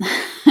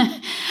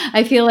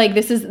 I feel like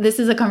this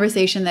is a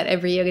conversation that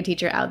every yoga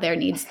teacher out there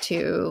needs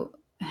to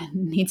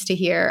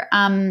hear.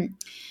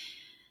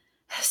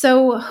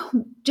 So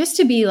just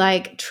to be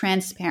like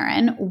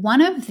transparent,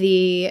 one of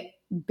the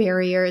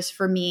barriers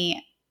for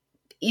me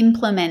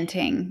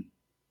implementing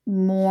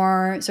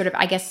more sort of,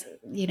 I guess,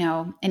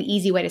 an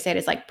easy way to say it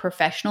is like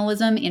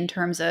professionalism in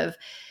terms of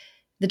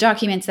the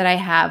documents that I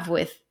have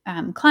with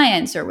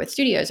clients or with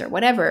studios or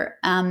whatever,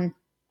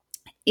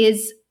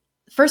 is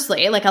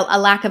firstly like a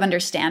lack of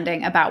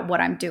understanding about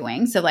what I'm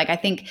doing. So like, I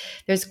think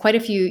there's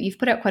you've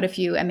put out quite a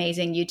few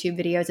amazing YouTube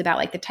videos about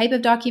like the type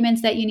of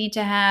documents that you need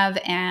to have,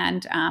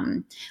 and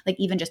like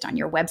even just on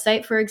your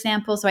website, for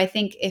example. So I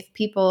think if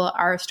people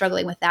are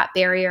struggling with that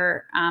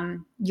barrier,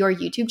 your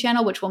YouTube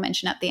channel, which we'll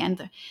mention at the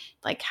end,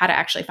 like how to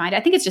actually find it. I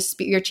think it's just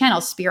your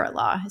channel, Spirit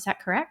Law. Is that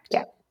correct?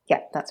 Yeah. Yeah,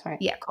 that's right.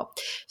 Yeah, cool.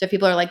 So if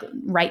people are like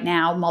right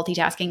now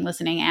multitasking,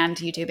 listening and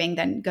YouTubing,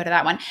 then go to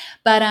that one.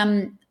 But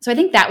so I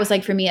think that was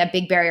like for me a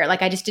big barrier.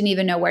 Like I just didn't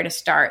even know where to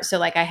start. So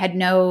like I had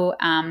no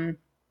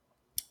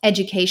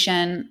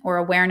education or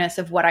awareness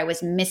of what I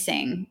was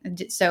missing.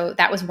 So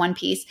that was one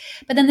piece.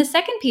 But then the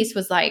second piece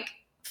was like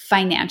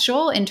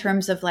financial, in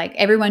terms of like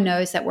everyone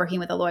knows that working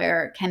with a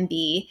lawyer can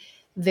be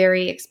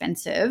very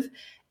expensive.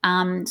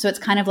 So it's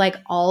kind of like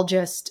all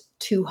just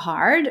too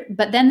hard.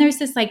 But then there's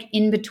this like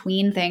in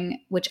between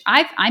thing, which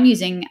I'm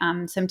using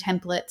some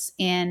templates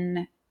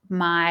in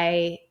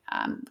my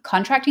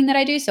contracting that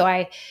I do. So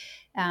I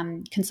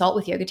consult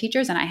with yoga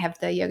teachers, and I have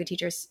the yoga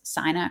teachers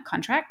sign a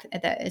contract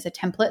that is a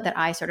template that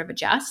I sort of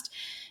adjust.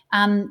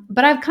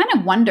 But I've kind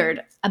of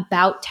wondered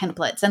about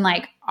templates, and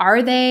like,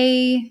 are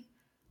they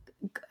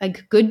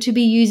like good to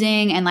be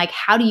using? And like,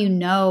 how do you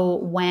know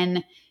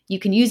when you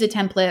can use a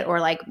template or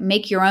like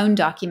make your own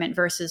document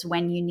versus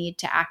when you need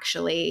to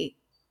actually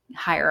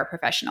hire a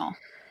professional?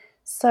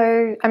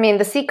 So, I mean,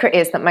 the secret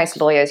is that most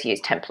lawyers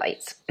use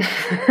templates.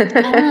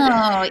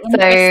 Oh,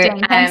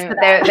 interesting. So,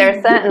 there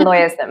are certain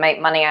lawyers that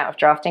make money out of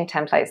drafting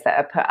templates that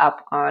are put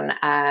up on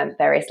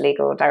various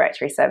legal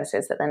directory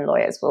services that then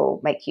lawyers will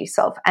make use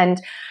of.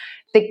 And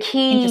the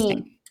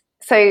key,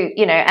 so,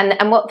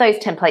 and what those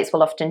templates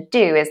will often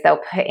do is they'll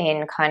put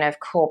in kind of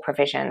core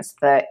provisions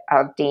that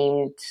are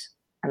deemed,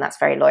 and that's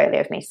very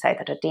lawyerly of me to say,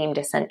 that are deemed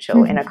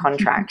essential in a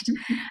contract.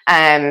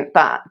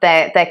 But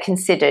they're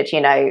considered,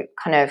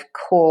 kind of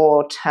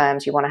core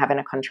terms you want to have in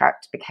a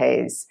contract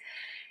because,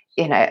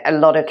 a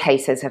lot of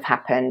cases have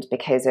happened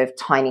because of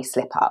tiny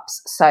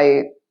slip-ups.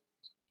 So,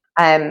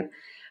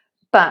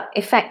 but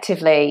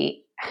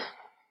effectively,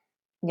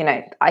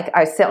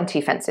 I sit on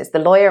two fences. The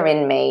lawyer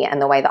in me and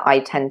the way that I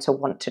tend to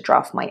want to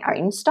draft my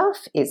own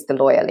stuff is the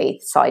lawyerly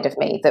side of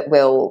me that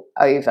will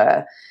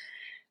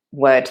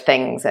word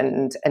things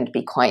and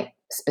be quite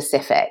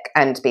specific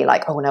and be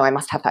like, oh no, I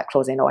must have that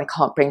clause in, or I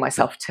can't bring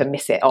myself to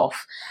miss it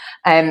off.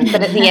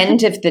 But at the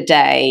end of the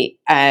day,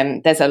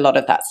 there's a lot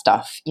of that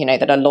stuff,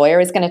 that a lawyer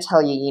is going to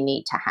tell you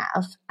need to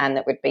have, and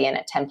that would be in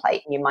a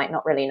template, and you might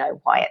not really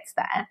know why it's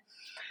there.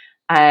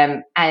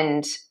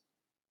 And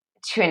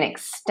to an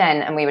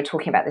extent, and we were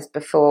talking about this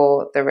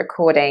before the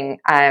recording,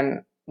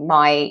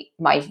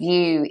 my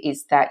view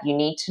is that you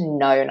need to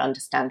know and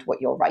understand what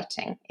you're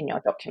writing in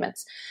your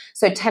documents.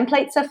 So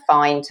templates are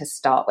fine to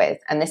start with.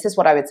 And this is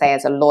what I would say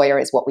as a lawyer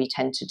is what we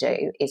tend to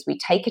do, is we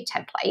take a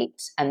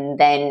template and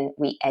then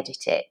we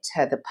edit it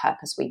to the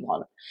purpose we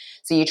want.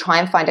 So you try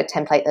and find a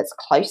template that's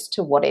close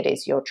to what it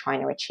is you're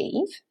trying to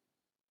achieve.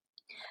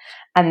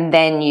 And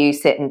then you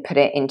sit and put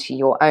it into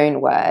your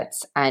own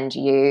words, and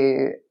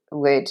you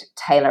would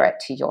tailor it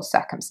to your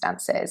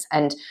circumstances.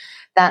 And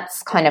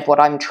that's kind of what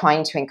I'm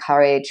trying to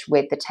encourage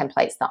with the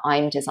templates that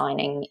I'm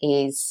designing,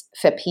 is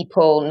for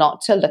people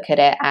not to look at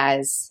it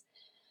as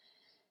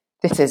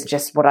this is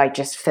just what I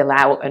just fill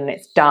out and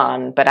it's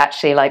done, but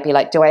actually be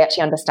like, do I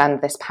actually understand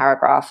this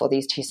paragraph or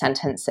these two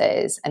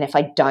sentences? And if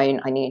I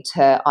don't, I need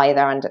to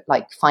either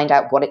find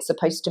out what it's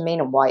supposed to mean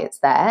and why it's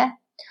there,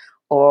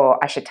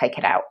 or I should take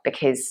it out,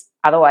 because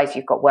otherwise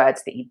you've got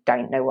words that you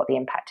don't know what the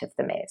impact of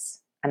them is.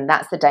 And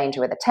that's the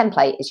danger with a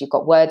template, is you've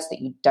got words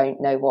that you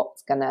don't know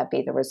what's going to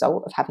be the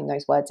result of having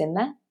those words in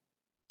there.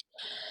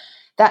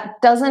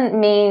 That doesn't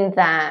mean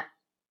that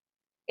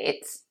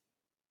it's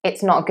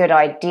not a good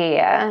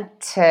idea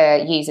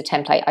to use a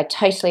template. I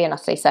totally and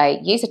utterly say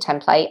use a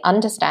template,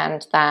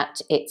 understand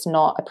that it's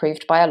not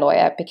approved by a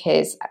lawyer,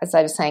 because as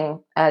I was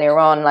saying earlier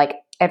on, like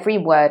every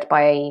word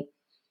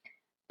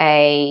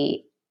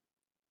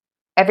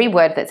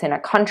that's in a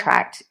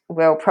contract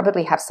will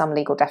probably have some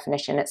legal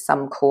definition at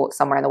some court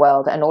somewhere in the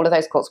world, and all of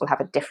those courts will have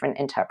a different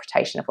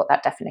interpretation of what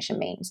that definition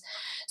means.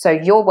 So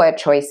your word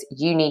choice,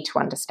 you need to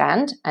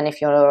understand. And if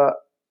you're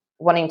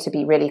wanting to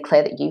be really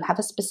clear that you have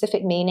a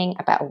specific meaning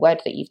about a word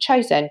that you've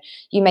chosen,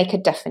 you make a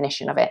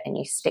definition of it and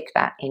you stick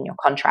that in your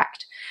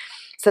contract.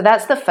 So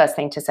that's the first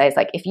thing to say, is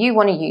like, if you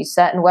want to use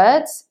certain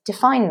words,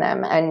 define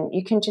them, and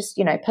you can just,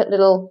 put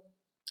little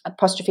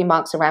apostrophe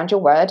marks around your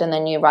word, and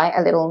then you write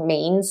a little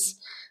means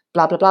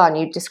blah, blah, blah, and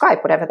you describe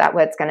whatever that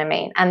word's going to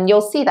mean. And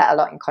you'll see that a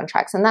lot in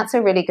contracts. And that's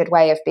a really good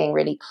way of being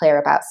really clear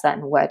about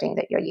certain wording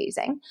that you're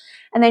using.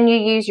 And then you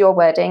use your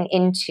wording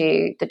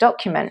into the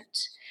document.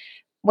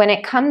 When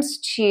it comes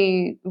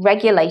to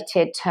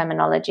regulated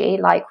terminology,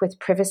 like with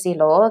privacy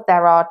law,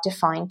 there are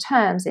defined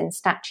terms in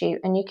statute,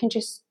 and you can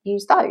just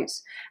use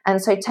those.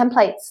 And so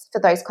templates for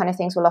those kind of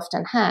things will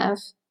often have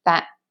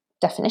that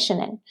definition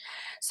in.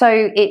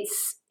 So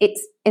it's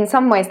in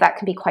some ways that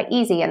can be quite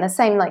easy. And the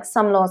same, like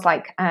some laws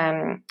like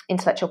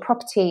intellectual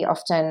property,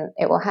 often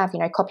it will have,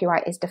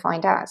 copyright is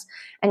defined as,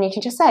 and you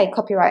can just say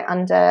copyright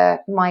under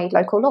my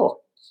local law.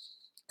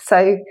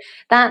 So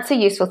that's a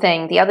useful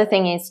thing. The other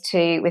thing is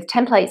with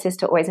templates is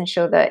to always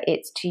ensure that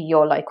it's to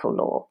your local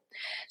law.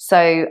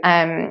 So,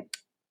 and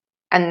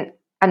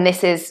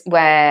this is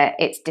where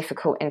it's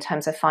difficult in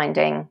terms of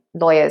finding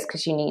lawyers,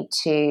 because you need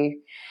to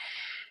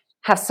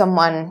have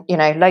someone,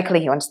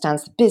 locally who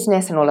understands the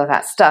business and all of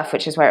that stuff,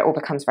 which is where it all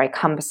becomes very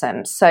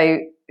cumbersome. So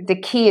the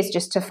key is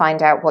just to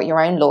find out what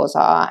your own laws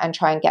are and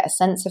try and get a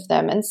sense of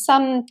them. And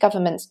some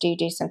governments do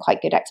some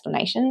quite good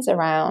explanations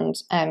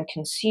around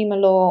consumer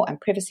law and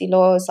privacy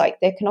laws. Like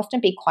there can often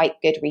be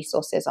quite good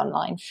resources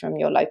online from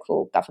your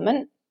local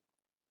government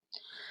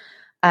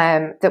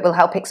that will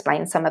help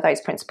explain some of those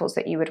principles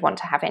that you would want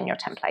to have in your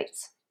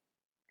templates.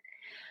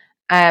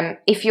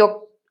 If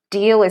your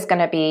deal is going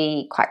to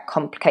be quite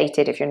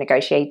complicated, if you're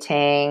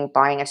negotiating,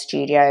 buying a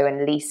studio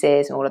and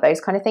leases and all of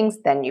those kind of things,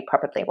 then you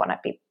probably want to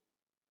be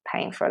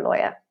paying for a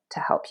lawyer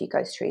to help you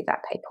go through that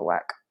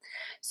paperwork.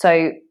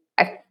 So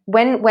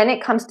when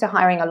it comes to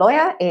hiring a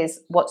lawyer,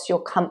 is what's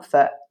your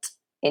comfort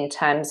in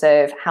terms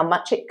of how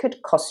much it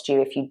could cost you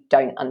if you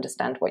don't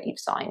understand what you've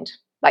signed?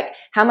 Like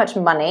how much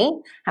money,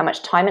 how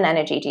much time and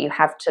energy do you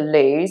have to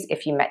lose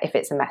if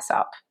it's a mess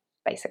up,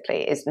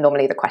 basically, is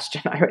normally the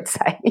question, I would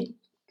say.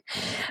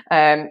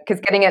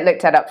 Because getting it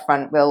looked at up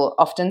front will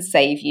often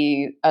save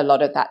you a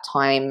lot of that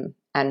time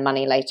and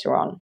money later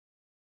on.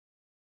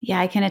 Yeah,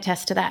 I can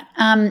attest to that.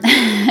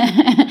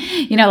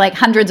 Like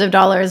hundreds of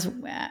dollars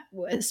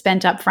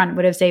spent up front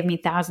would have saved me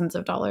thousands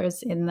of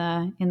dollars in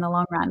the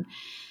long run,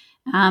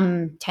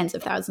 tens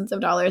of thousands of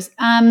dollars.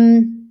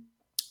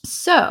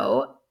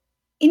 So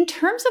in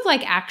terms of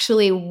like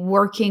actually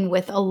working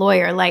with a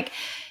lawyer,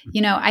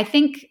 I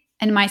think,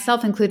 and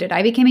myself included,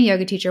 I became a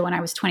yoga teacher when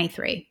I was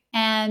 23.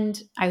 And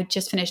I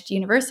just finished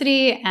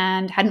university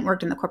and hadn't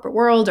worked in the corporate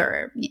world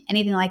or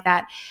anything like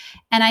that.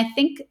 And I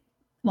think,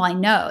 I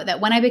know that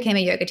when I became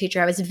a yoga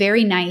teacher, I was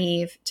very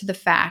naive to the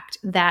fact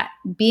that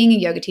being a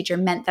yoga teacher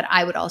meant that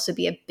I would also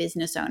be a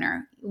business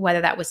owner,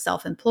 whether that was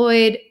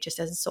self-employed, just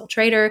as a sole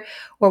trader,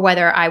 or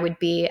whether I would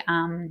be,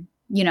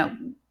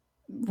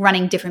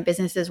 running different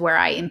businesses where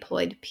I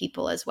employed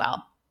people as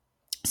well.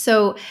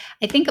 So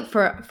I think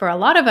for a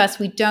lot of us,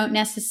 we don't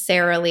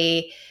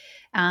necessarily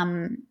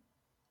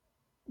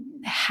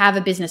have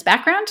a business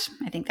background.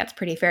 I think that's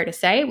pretty fair to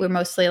say. We're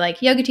mostly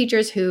like yoga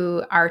teachers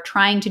who are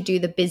trying to do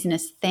the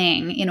business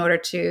thing in order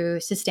to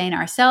sustain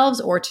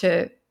ourselves or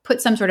to put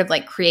some sort of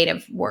like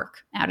creative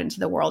work out into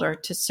the world or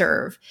to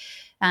serve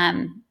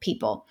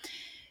people.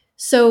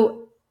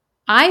 So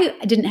I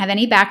didn't have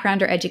any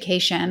background or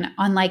education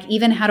on like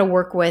even how to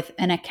work with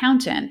an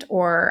accountant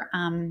or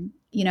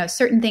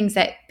certain things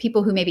that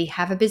people who maybe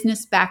have a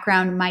business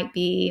background might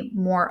be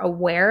more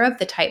aware of,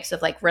 the types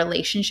of like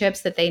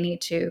relationships that they need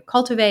to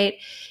cultivate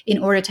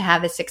in order to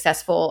have a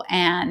successful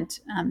and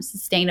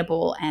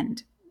sustainable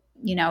and,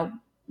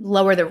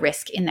 lower the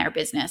risk in their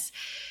business.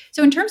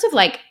 So in terms of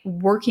like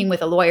working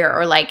with a lawyer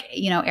or like,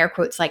 air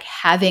quotes, like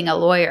having a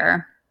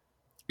lawyer,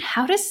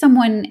 how does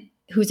someone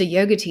who's a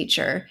yoga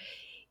teacher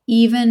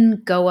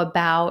even go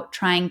about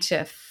trying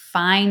to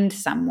find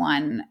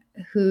someone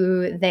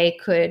who they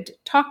could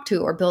talk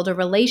to or build a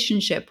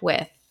relationship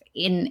with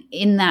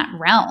in that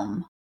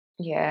realm?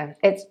 Yeah,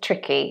 it's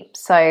tricky.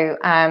 So,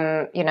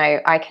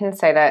 I can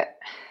say that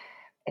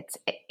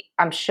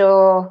I'm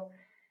sure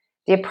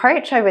the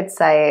approach I would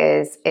say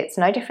is it's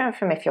no different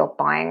from if you're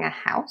buying a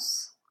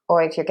house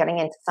or if you're getting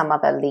into some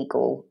other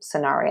legal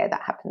scenario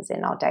that happens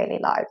in our daily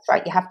lives,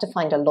 right? You have to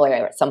find a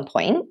lawyer at some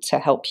point to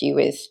help you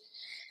with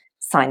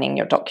signing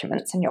your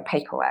documents and your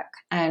paperwork.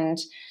 And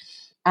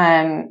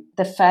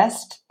the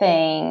first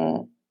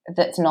thing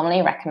that's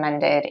normally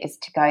recommended is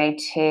to go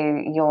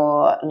to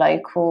your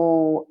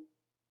local,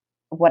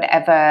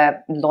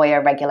 whatever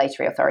lawyer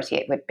regulatory authority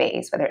it would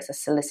be, so whether it's a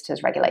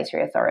solicitor's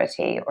regulatory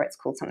authority or it's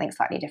called something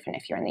slightly different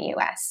if you're in the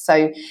US.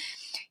 So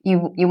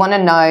you want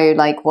to know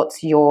like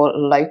what's your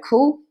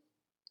local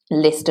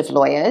list of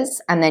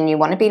lawyers, and then you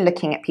want to be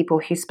looking at people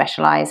who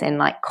specialize in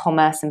like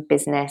commerce and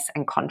business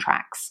and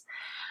contracts,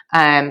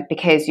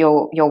 because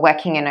you're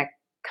working in a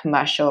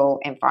commercial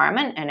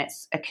environment and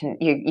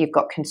you've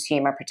got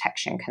consumer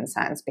protection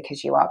concerns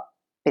because you are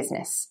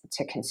business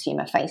to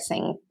consumer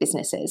facing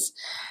businesses.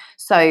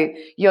 So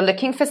you're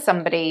looking for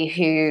somebody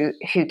who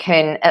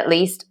can at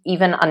least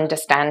even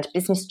understand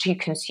business to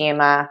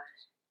consumer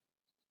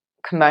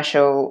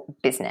commercial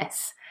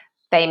business.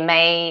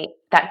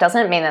 That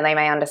doesn't mean that they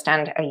may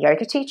understand a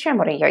yoga teacher and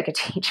what a yoga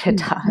teacher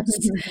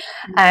does.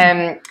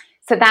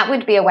 So that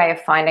would be a way of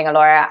finding a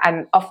lawyer.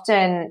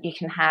 Often you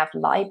can have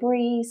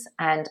libraries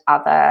and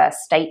other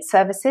state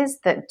services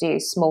that do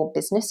small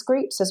business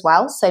groups as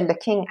well. So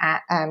looking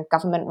at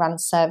government-run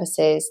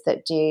services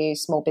that do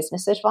small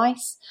business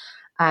advice,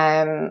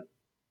 often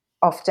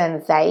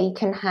they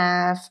can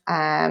have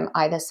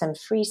either some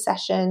free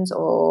sessions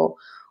or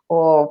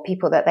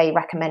people that they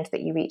recommend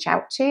that you reach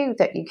out to,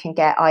 that you can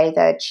get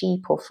either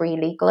cheap or free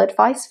legal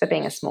advice for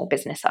being a small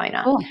business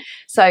owner. Cool.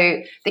 So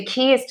the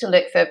key is to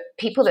look for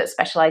people that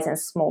specialize in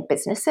small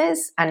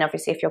businesses. And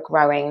obviously, if you're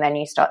growing, then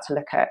you start to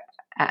look at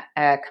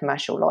a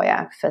commercial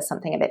lawyer for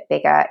something a bit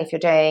bigger. If you're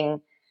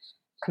doing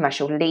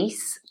commercial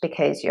lease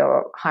because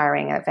you're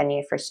hiring a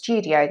venue for a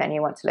studio, then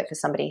you want to look for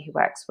somebody who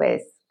works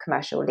with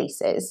commercial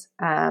leases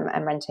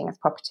and renting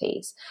of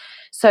properties.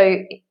 So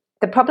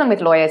the problem with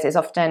lawyers is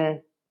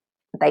often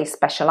they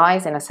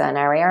specialize in a certain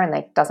area, and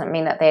that doesn't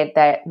mean that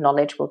their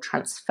knowledge will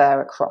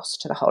transfer across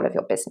to the whole of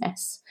your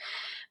business.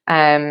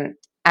 And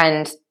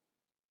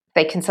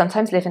they can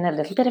sometimes live in a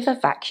little bit of a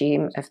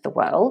vacuum of the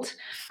world,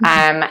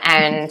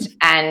 and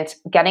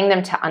getting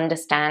them to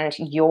understand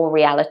your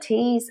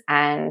realities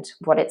and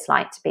what it's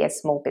like to be a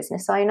small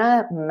business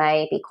owner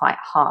may be quite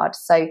hard.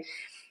 So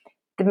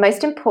the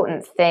most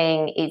important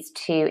thing is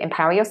to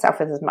empower yourself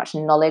with as much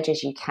knowledge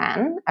as you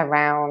can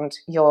around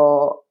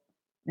your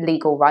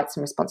legal rights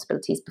and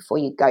responsibilities before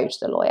you go to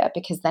the lawyer,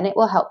 because then it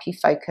will help you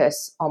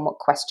focus on what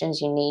questions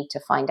you need to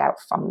find out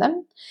from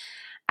them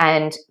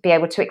and be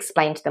able to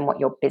explain to them what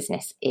your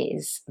business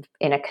is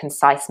in a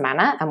concise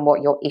manner and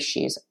what your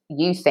issues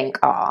you think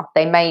are.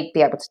 They may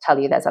be able to tell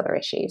you there's other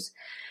issues.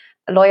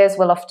 Lawyers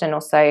will often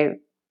also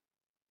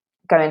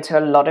go into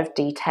a lot of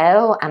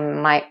detail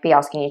and might be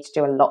asking you to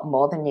do a lot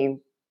more than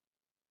you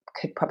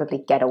could probably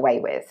get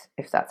away with,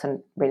 if that's a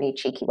really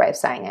cheeky way of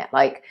saying it.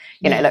 Like,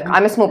 look,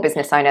 I'm a small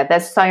business owner.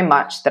 There's so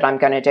much that I'm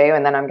going to do.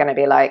 And then I'm going to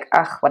be like,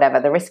 whatever,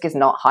 the risk is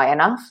not high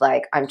enough.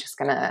 Like, I'm just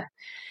going to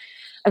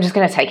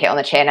take it on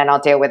the chin and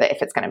I'll deal with it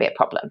if it's going to be a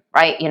problem,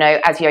 right?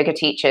 As yoga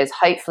teachers,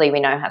 hopefully we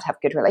know how to have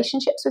good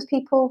relationships with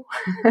people.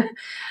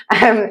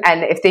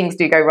 And if things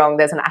do go wrong,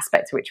 there's an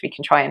aspect to which we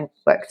can try and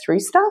work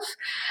through stuff.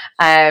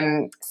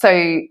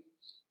 So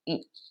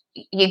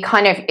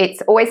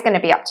it's always going to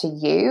be up to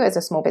you as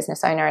a small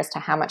business owner as to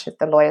how much of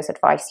the lawyer's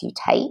advice you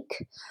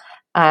take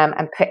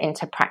and put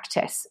into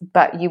practice.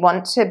 But you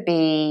want to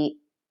be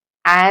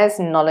as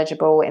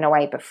knowledgeable in a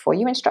way before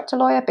you instruct a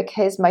lawyer,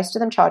 because most of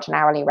them charge an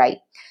hourly rate.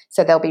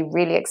 So they'll be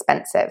really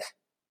expensive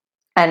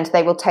and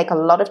they will take a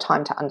lot of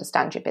time to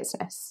understand your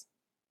business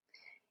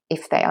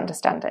if they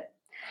understand it.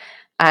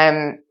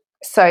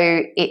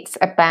 So it's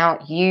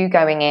about you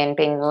going in,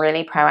 being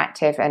really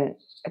proactive, and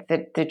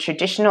the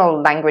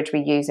traditional language we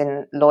use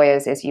in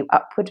lawyers is you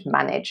upward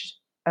manage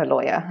a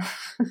lawyer.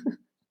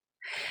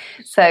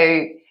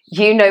 So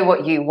you know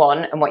what you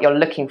want and what you're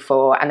looking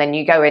for, and then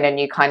you go in and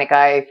you kind of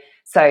go,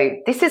 so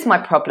this is my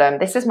problem,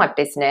 this is my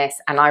business,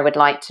 and I would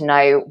like to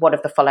know what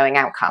of the following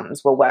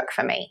outcomes will work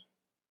for me.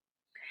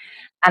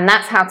 And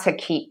that's how to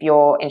keep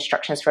your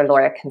instructions for a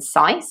lawyer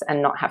concise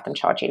and not have them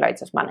charge you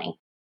loads of money.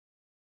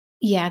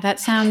 Yeah,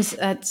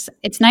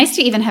 it's nice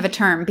to even have a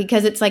term,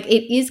 because it's like,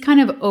 it is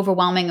kind of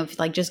overwhelming of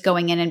like just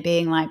going in and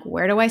being like,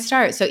 where do I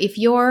start? So if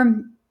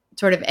you're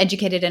sort of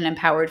educated and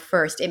empowered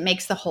first, it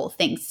makes the whole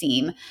thing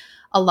seem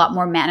a lot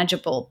more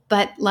manageable.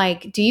 But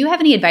like, do you have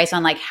any advice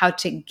on like how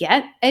to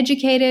get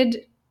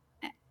educated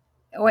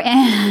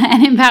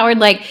and empowered?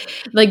 Like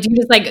do you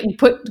just like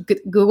put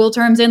Google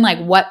terms in, like,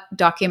 what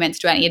documents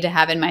do I need to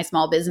have in my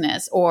small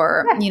business,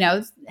 or how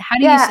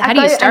do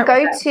you start?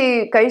 Go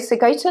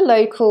to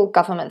local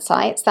government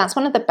sites. That's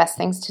one of the best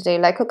things to do.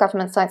 Local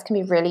government sites can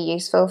be really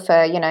useful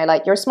for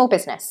like, you're a small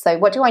business, so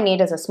what do I need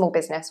as a small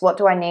business? What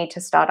do I need to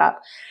start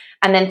up?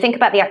 And then think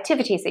about the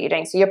activities that you're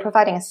doing. So you're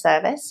providing a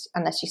service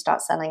unless you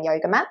start selling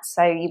yoga mats.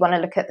 So you want to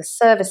look at the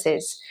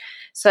services.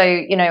 So,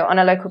 on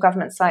a local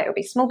government site, it'll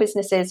be small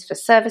businesses for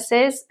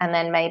services. And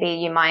then maybe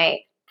you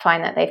might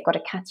find that they've got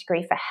a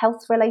category for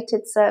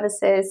health-related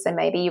services. So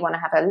maybe you want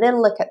to have a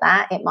little look at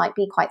that. It might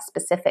be quite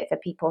specific for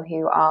people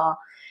who are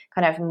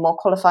kind of more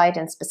qualified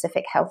in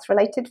specific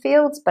health-related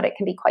fields, but it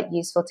can be quite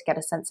useful to get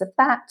a sense of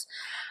that.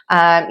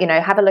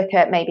 Have a look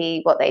at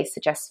maybe what they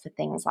suggest for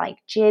things like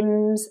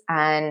gyms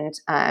and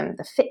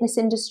the fitness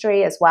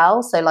industry as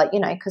well. So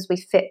because we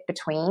fit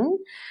between.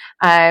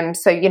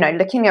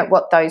 Looking at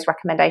what those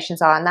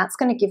recommendations are, and that's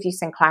going to give you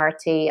some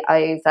clarity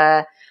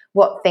over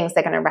what things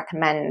they're going to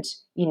recommend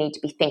you need to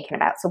be thinking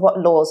about. So what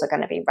laws are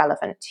going to be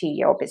relevant to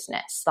your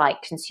business,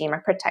 like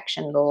consumer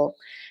protection law,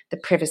 the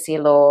privacy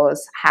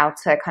laws, how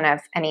to kind of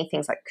any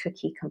things like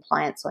cookie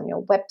compliance on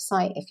your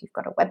website if you've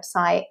got a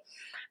website,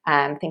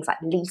 things like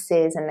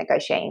leases and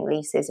negotiating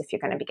leases if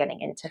you're going to be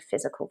getting into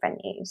physical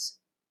venues.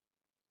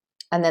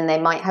 And then they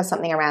might have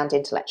something around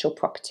intellectual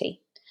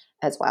property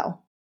as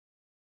well.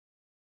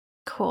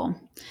 Cool.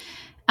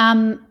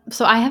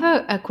 So I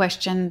have a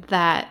question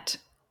that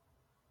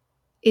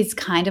is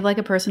kind of like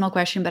a personal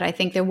question, but I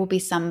think there will be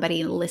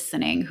somebody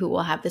listening who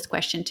will have this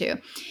question too.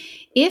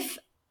 If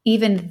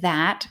even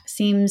that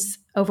seems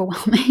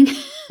overwhelming,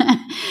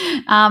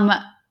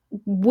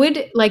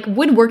 would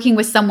working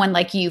with someone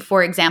like you,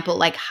 for example,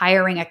 like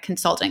hiring a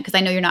consultant, because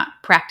I know you're not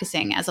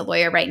practicing as a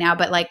lawyer right now,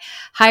 but like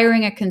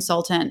hiring a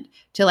consultant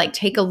to like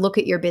take a look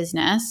at your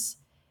business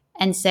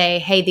and say,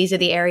 hey, these are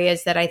the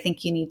areas that I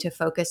think you need to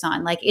focus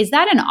on. Like, is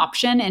that an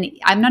option? And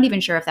I'm not even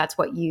sure if that's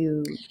what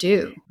you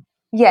do.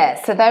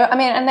 Yeah, so there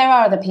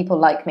are other people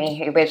like me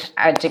who, with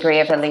a degree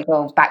of a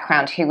legal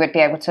background, who would be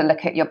able to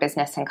look at your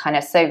business and kind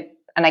of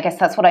and I guess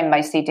that's what I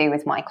mostly do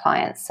with my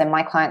clients. So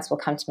my clients will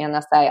come to me and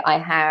they'll say, I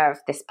have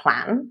this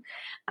plan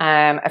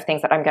of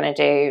things that I'm going to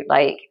do.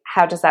 Like,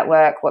 how does that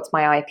work? What's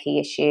my IP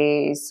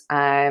issues?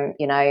 How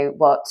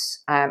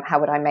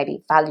would I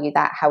maybe value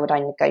that? How would I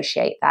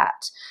negotiate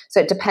that? So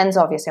it depends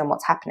obviously on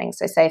what's happening.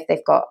 So say if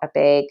they've got a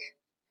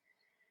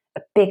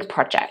big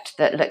project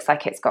that looks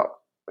like it's got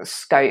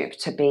scope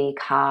to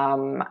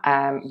become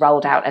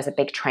rolled out as a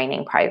big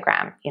training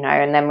program,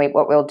 and then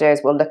what we'll do is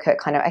we'll look at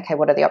kind of, okay,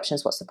 what are the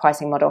options? What's the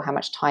pricing model? How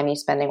much time are you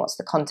spending? What's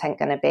the content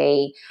going to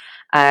be?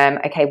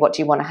 Okay, what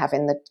do you want to have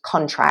in the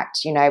contract?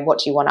 What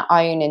do you want to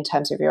own in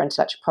terms of your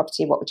intellectual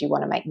property? What would you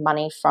want to make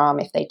money from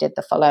if they did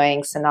the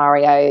following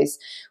scenarios?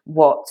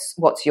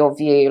 What's your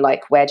view?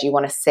 Like, where do you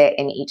want to sit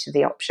in each of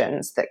the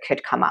options that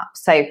could come up?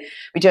 So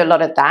we do a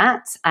lot of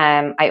that.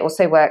 I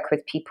also work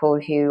with people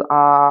who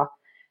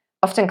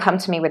often come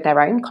to me with their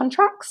own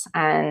contracts,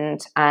 and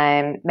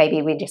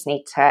maybe we just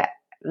need to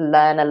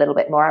learn a little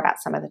bit more about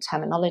some of the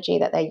terminology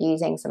that they're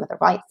using, some of the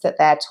rights that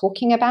they're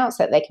talking about,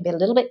 so that they can be a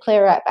little bit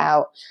clearer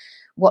about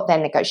what they're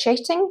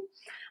negotiating.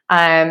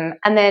 And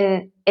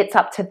then it's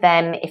up to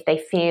them if they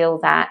feel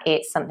that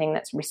it's something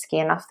that's risky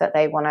enough that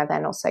they want to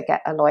then also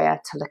get a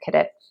lawyer to look at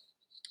it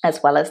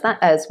as well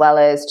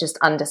as just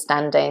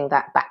understanding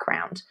that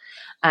background.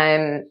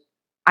 I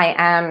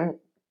am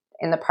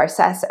in the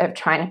process of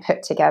trying to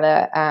put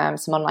together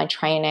some online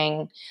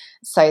training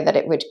so that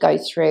it would go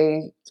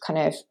through kind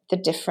of the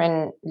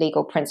different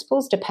legal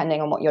principles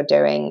depending on what you're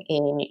doing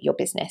in your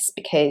business,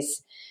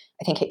 because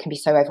I think it can be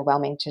so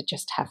overwhelming to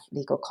just have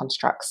legal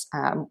constructs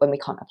when we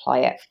can't apply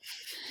it.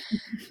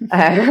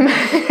 And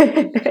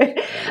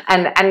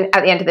at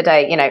the end of the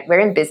day, we're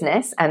in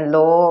business, and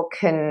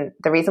the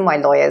reason why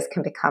lawyers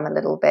can become a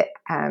little bit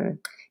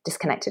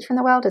disconnected from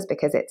the world is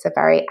because it's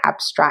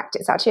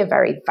it's actually a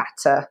very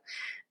Vata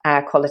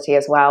quality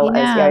as well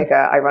as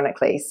yoga,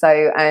 ironically.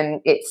 So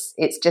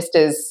it's just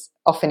as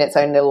often its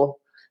own little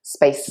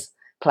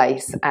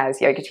place as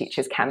yoga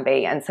teachers can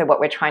be. And so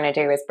what we're trying to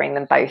do is bring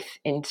them both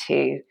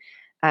into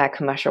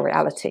commercial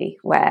reality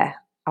where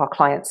our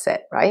clients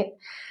sit, right?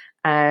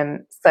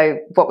 So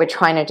what we're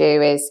trying to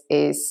do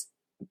is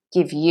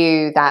give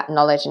you that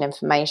knowledge and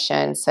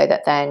information so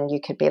that then you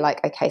could be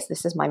like, okay, so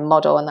this is my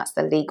model and that's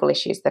the legal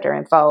issues that are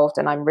involved,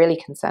 and I'm really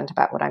concerned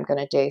about what I'm going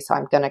to do. So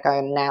I'm going to go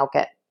and now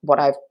get what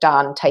I've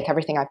done, take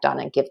everything I've done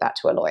and give that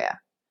to a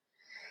lawyer.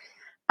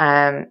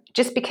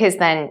 Just because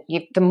then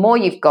the more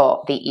you've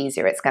got, the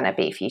easier it's going to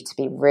be for you to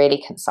be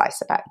really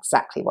concise about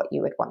exactly what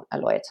you would want a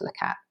lawyer to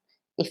look at,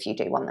 if you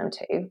do want them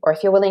to, or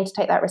if you're willing to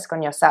take that risk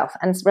on yourself.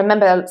 And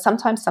remember,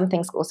 sometimes some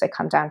things also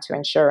come down to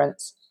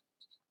insurance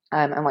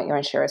and what your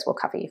insurers will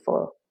cover you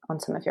for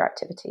on some of your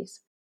activities.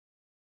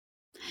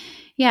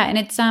 Yeah, and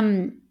it's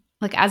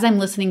like, as I'm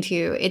listening to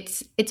you,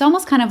 it's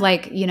almost kind of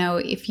like,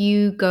 if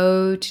you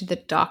go to the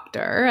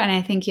doctor, and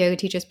I think yoga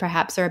teachers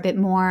perhaps are a bit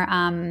more,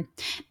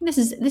 this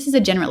is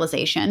a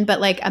generalization, but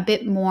like a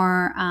bit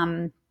more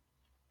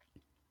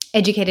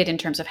educated in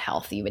terms of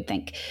health, you would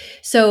think.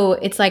 So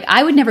it's like,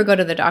 I would never go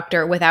to the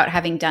doctor without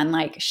having done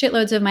like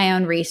shitloads of my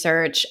own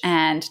research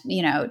and,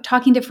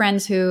 talking to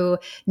friends who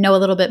know a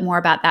little bit more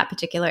about that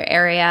particular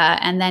area.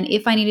 And then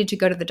if I needed to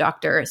go to the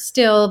doctor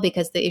still,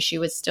 because the issue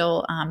was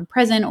still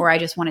present, or I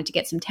just wanted to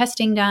get some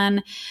testing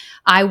done,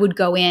 I would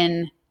go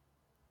in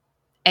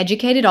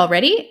educated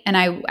already. And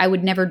I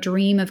would never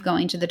dream of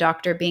going to the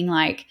doctor being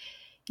like,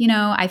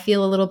 I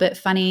feel a little bit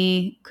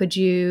funny. Could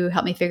you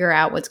help me figure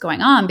out what's going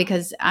on?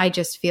 Because I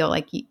just feel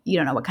like you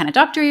don't know what kind of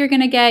doctor you're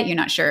going to get. You're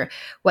not sure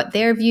what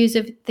their views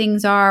of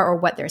things are or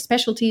what their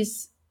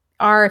specialties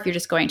are, if you're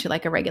just going to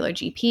like a regular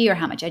GP, or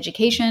how much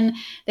education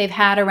they've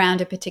had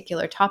around a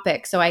particular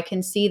topic. So I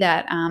can see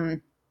that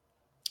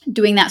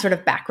doing that sort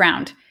of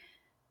background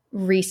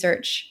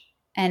research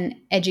and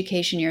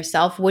education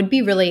yourself would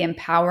be really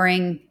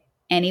empowering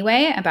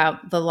anyway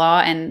about the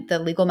law and the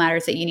legal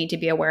matters that you need to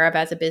be aware of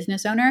as a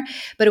business owner.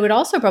 But it would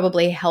also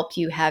probably help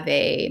you have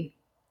an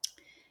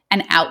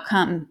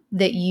outcome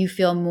that you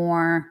feel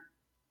more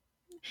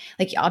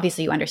like,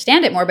 obviously you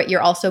understand it more, but you're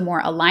also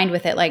more aligned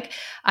with it. Like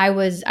I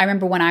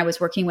remember when I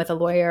was working with a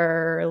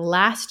lawyer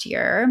last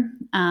year,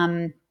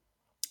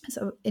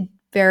 so a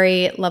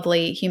very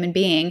lovely human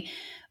being,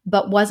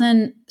 but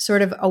wasn't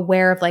sort of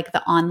aware of like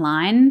the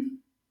online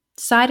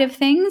side of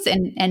things,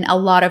 and a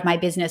lot of my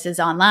business is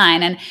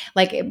online, and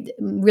like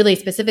really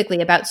specifically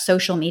about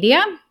social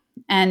media,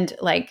 and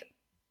like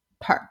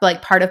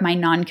part of my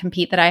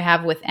non-compete that I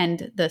have with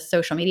the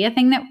social media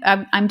thing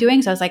that I'm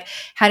doing. So I was like,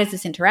 how does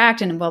this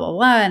interact, and blah blah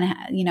blah,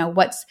 and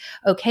what's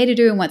okay to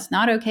do and what's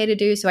not okay to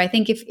do. So I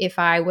think if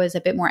I was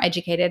a bit more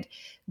educated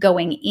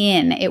going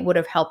in, it would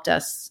have helped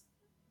us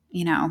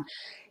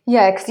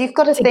Yeah, because you've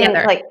got to together.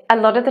 think, like, a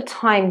lot of the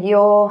time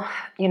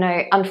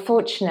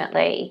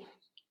unfortunately,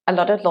 a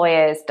lot of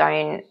lawyers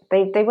don't,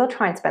 they will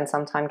try and spend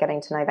some time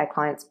getting to know their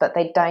clients, but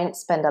they don't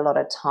spend a lot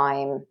of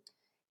time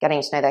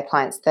getting to know their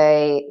clients.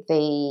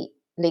 The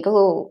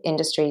legal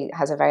industry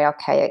has a very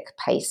archaic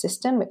pay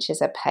system, which is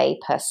a pay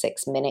per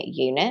 6-minute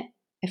unit,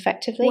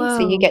 effectively. Whoa.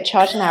 So you get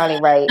charged an hourly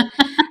rate,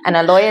 and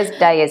a lawyer's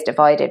day is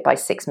divided by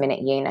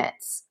 6-minute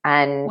units.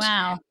 And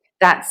wow.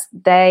 that's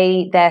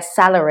their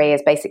salary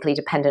is basically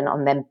dependent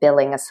on them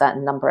billing a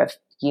certain number of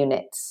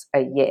units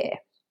a year,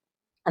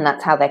 and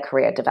that's how their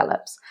career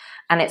develops.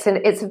 And it's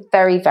a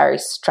very, very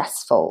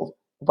stressful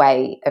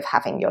way of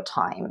having your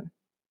time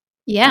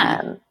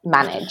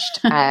managed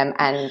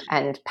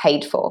and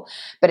paid for.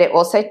 But it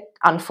also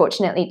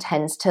unfortunately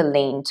tends to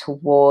lean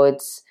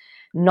towards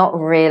not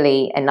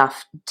really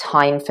enough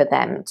time for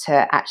them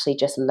to actually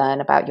just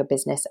learn about your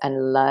business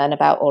and learn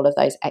about all of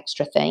those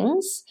extra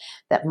things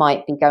that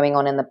might be going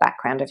on in the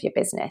background of your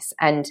business.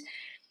 And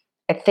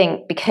I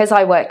think because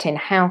I worked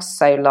in-house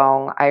so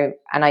long, I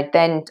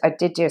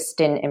did do a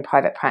stint in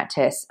private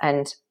practice,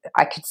 and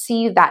I could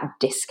see that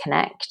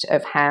disconnect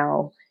of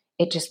how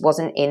it just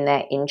wasn't in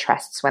their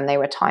interests when they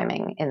were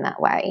timing in that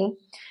way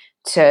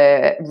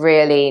to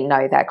really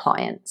know their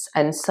clients.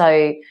 And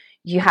so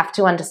you have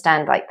to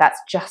understand, like,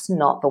 that's just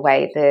not the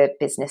way the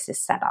business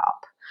is set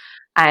up.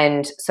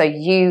 And so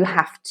you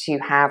have to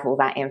have all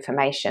that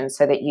information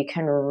so that you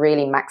can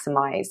really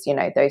maximize,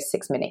 those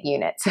 6-minute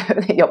units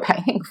that you're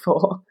paying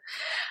for.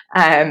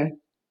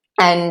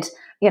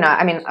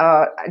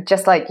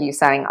 Just like you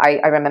saying,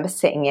 I remember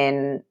sitting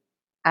in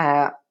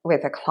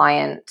with a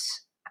client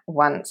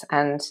once,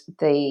 and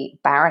the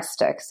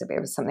barrister, because it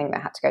was something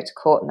that had to go to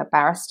court, and the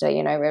barrister,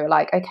 we were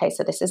like, okay,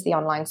 so this is the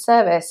online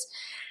service.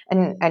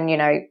 And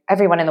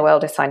everyone in the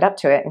world has signed up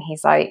to it. And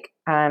he's like,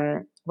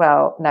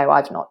 well, no,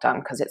 I've not done,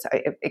 because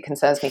it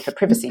concerns me for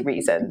privacy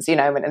reasons,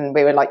 and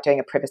we were like doing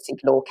a privacy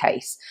law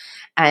case.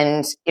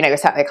 And, we're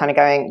sat there kind of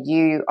going,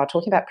 you are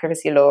talking about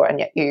privacy law, and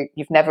yet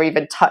you've never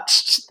even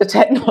touched the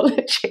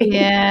technology.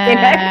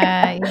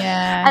 Yeah,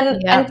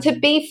 And to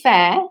be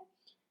fair,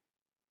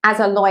 as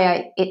a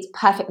lawyer, it's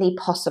perfectly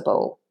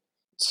possible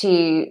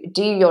to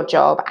do your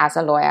job as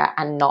a lawyer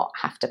and not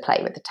have to play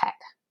with the tech.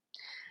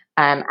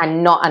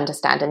 And not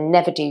understand and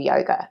never do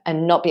yoga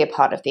and not be a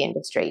part of the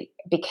industry,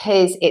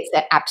 because it's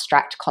the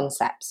abstract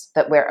concepts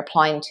that we're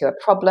applying to a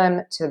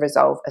problem to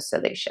resolve a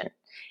solution.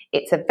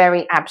 It's a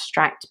very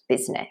abstract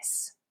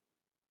business.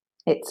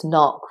 It's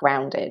not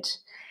grounded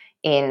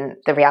in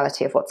the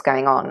reality of what's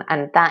going on.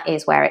 And that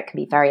is where it can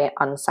be very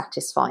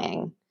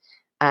unsatisfying,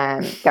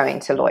 going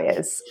to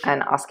lawyers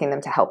and asking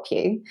them to help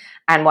you,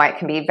 and why it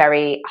can be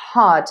very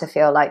hard to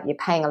feel like you're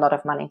paying a lot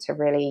of money to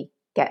really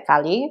get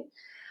value.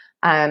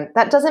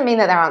 That doesn't mean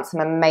that there aren't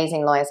some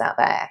amazing lawyers out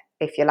there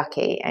if you're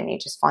lucky and you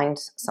just find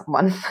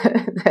someone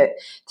that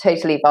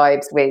totally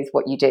vibes with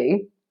what you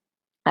do.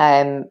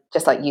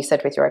 Just like you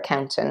said with your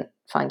accountant,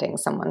 finding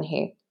someone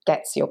who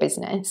gets your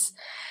business.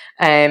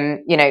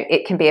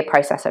 It can be a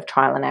process of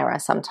trial and error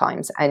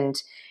sometimes. And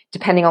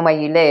depending on where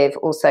you live,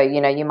 also,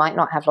 you might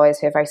not have lawyers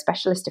who are very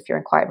specialist. If you're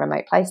in quite a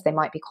remote place, they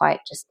might be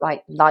quite just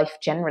like life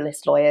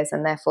generalist lawyers,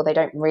 and therefore they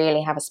don't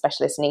really have a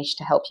specialist niche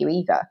to help you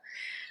either.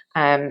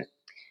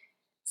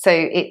 So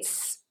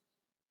it's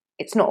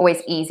not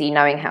always easy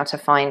knowing how to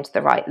find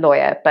the right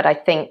lawyer, but I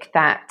think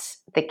that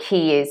the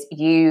key is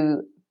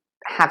you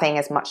having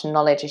as much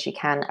knowledge as you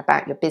can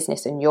about your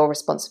business and your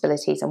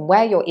responsibilities and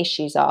where your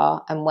issues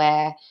are and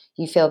where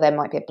you feel there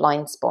might be a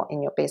blind spot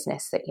in your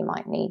business that you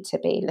might need to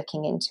be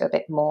looking into a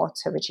bit more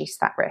to reduce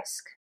that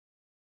risk.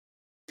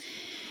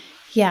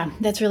 Yeah,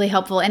 that's really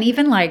helpful. And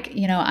even like,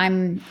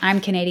 I'm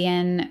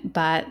Canadian,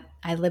 but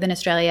I live in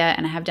Australia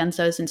and I have done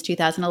so since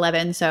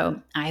 2011. So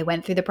I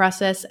went through the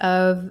process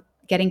of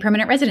getting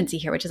permanent residency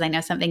here, which is, I know,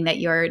 something that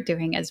you're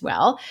doing as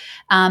well.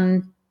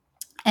 And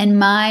in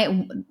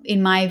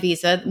my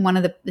visa, one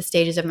of the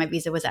stages of my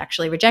visa was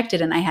actually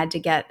rejected, and I had to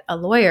get a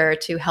lawyer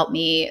to help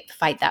me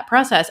fight that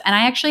process. And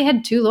I actually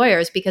had 2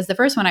 lawyers, because the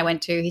first one I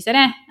went to, he said,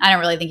 I don't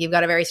really think you've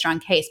got a very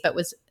strong case, but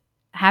was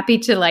happy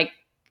to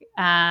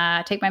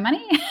take my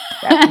money.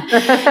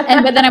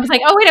 But then I was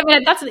like, oh, wait a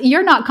minute,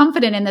 you're not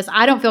confident in this.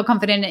 I don't feel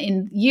confident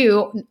in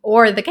you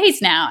or the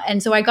case now.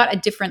 And so I got a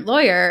different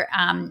lawyer,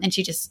 and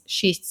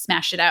she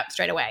smashed it out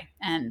straight away.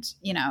 And,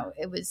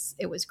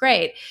 it was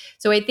great.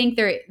 So I think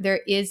there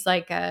is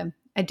like a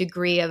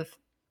degree of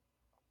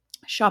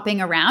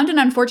shopping around. And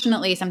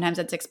unfortunately, sometimes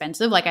it's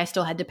expensive. Like, I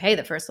still had to pay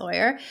the first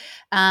lawyer.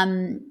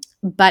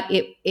 But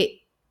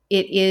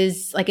it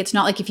is like, it's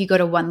not like if you go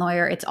to one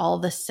lawyer, it's all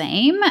the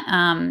same.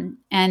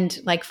 And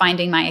like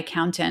finding my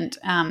accountant,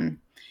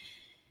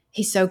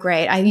 he's so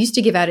great. I used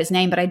to give out his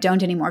name, but I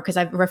don't anymore because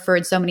I've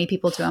referred so many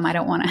people to him. I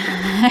don't want to,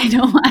 I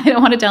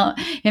don't want to tell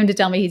him to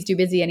tell me he's too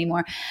busy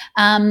anymore.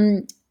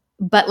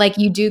 But like,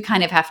 you do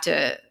kind of have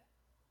to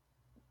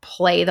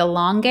play the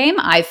long game,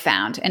 I've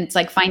found. And it's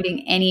like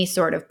finding any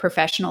sort of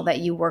professional that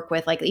you work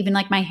with, like even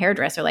like my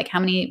hairdresser, like how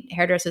many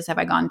hairdressers have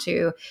I gone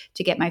to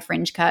get my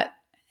fringe cut?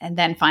 and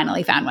then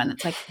finally found one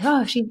that's like,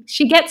 oh,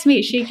 she gets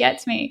me. She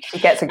gets me. She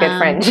gets a good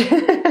fringe.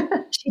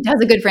 She does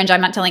a good fringe. I'm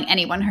not telling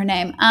anyone her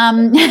name.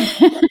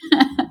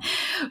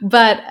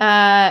 But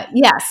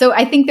yeah, so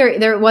I think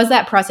there was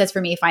that process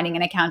for me finding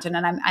an accountant,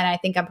 and I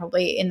think I'm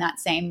probably in that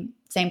same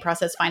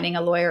process finding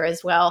a lawyer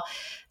as well.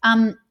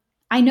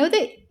 I know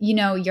that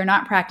you're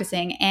not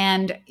practicing,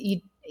 and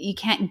you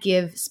can't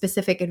give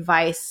specific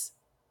advice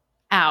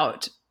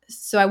out,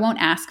 so I won't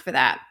ask for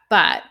that.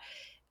 But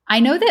I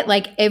know that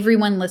like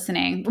everyone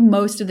listening,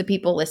 most of the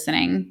people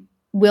listening,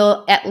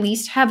 will at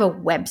least have a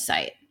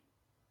website.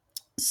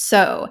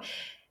 So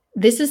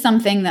this is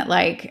something that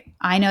like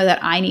I know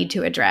that I need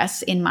to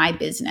address in my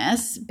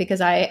business,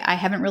 because I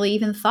haven't really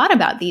even thought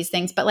about these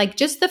things. But like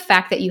just the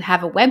fact that you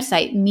have a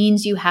website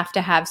means you have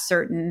to have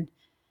certain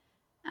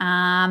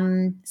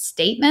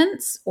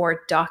statements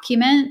or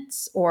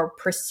documents or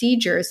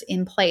procedures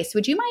in place.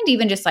 Would you mind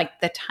even just like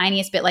the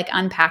tiniest bit, like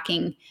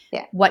unpacking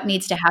what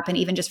needs to happen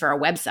even just for a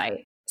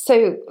website?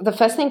 So the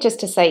first thing just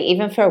to say,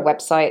 even for a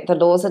website, the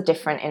laws are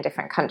different in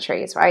different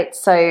countries, right?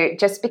 So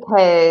just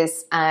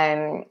because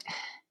one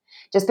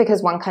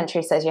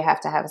country says you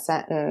have to have a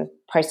certain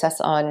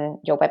process on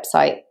your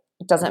website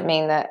doesn't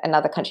mean that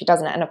another country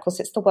doesn't. And of course,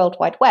 it's the World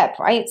Wide Web,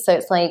 right? So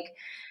it's like,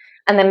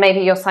 and then maybe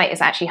your site is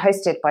actually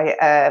hosted by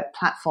a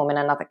platform in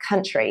another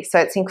country. So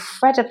it's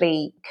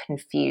incredibly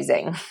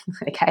confusing,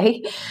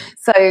 okay?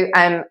 So,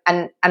 and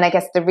I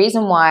guess the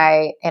reason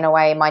why, in a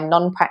way, my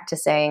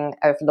non-practicing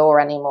of law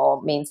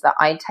anymore means that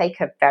I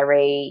take a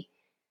very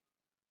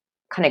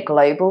kind of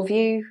global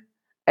view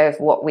of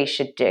what we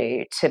should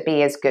do to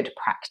be as good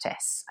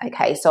practice,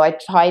 okay? So I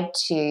tried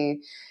to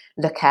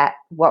look at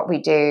what we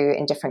do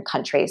in different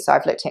countries. So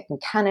I've looked at in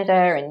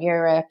Canada and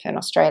Europe and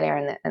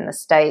Australia and the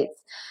States.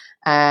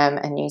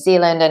 And New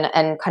Zealand,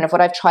 and kind of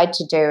what I've tried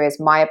to do is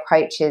my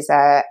approach is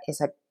a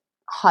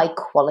high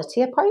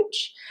quality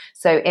approach.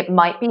 So it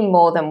might be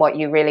more than what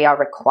you really are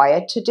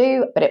required to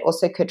do, but it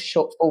also could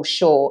fall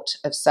short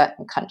of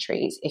certain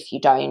countries if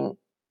you don't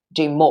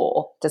do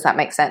more. Does that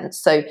make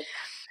sense? So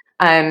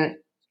I'm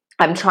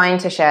trying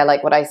to share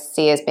like what I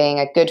see as being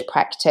a good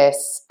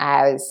practice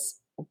as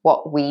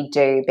what we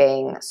do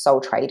being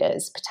sole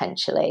traders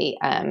potentially,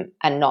 and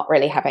not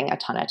really having a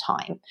ton of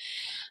time.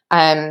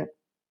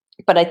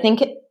 But I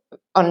think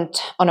on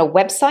a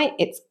website,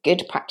 it's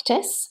good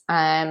practice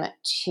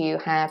to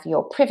have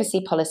your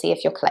privacy policy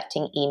if you're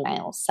collecting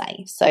emails,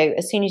 say. So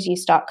as soon as you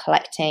start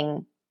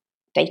collecting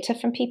data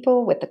from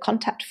people with the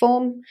contact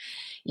form,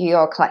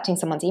 you're collecting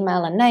someone's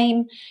email and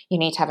name, you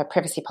need to have a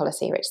privacy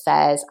policy which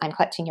says, I'm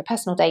collecting your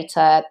personal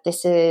data.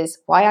 This is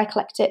why I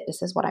collect it.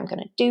 This is what I'm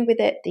going to do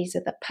with it. These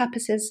are the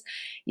purposes.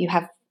 You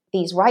have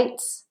these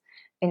rights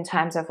in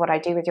terms of what I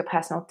do with your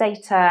personal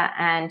data,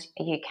 and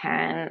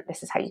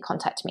this is how you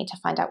contact me to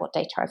find out what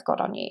data I've got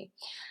on you.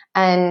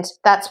 And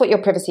that's what your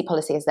privacy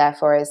policy is there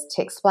for, is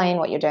to explain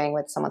what you're doing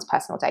with someone's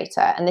personal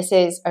data. And this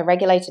is a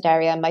regulated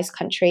area. Most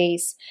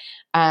countries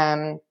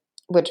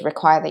would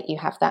require that you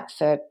have that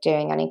for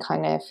doing any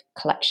kind of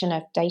collection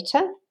of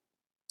data.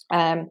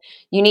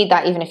 You need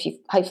that even if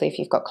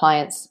you've got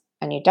clients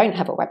and you don't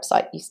have a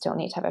website, you still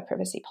need to have a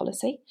privacy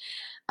policy.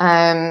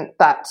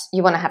 But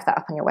you want to have that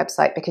up on your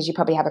website because you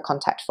probably have a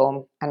contact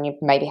form and you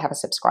maybe have a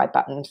subscribe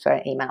button for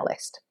an email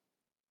list.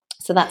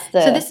 So that's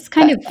so this is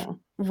kind of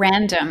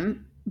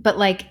random, but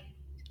like,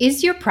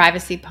 is your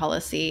privacy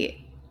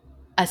policy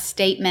a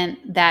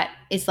statement that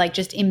is like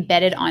just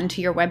embedded onto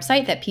your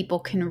website that people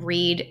can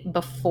read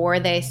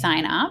before they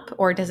sign up?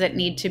 Or does it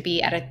need to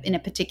be in a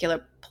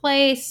particular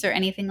place or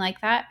anything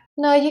like that?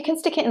 No, you can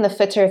stick it in the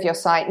footer of your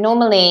site.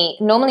 Normally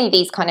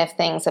these kind of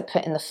things are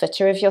put in the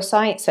footer of your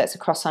site, so it's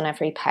across on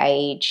every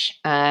page,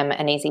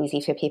 and is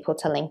easy for people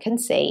to link and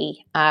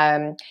see.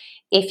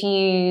 If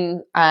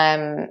you're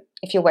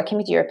working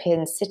with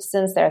European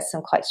citizens, there are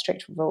some quite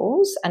strict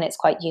rules, and it's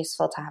quite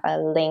useful to have a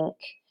link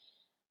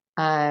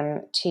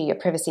to your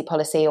privacy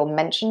policy or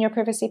mention your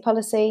privacy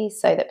policy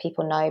so that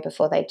people know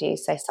before they do,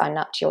 say, sign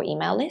up to your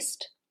email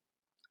list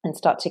and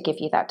start to give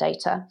you that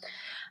data.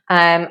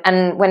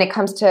 And when it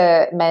comes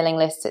to mailing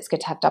lists, it's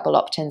good to have double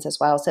opt-ins as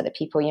well so that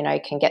people,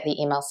 can get the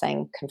email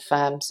saying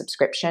confirm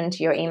subscription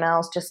to your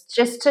emails,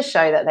 just to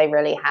show that they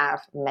really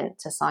have meant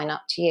to sign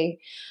up to you.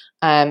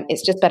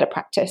 It's just better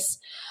practice.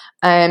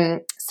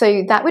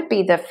 So that would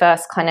be the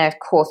first kind of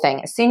core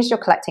thing. As soon as you're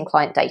collecting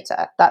client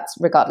data, that's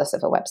regardless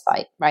of a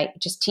website, right?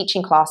 Just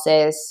teaching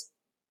classes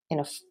in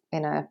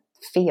a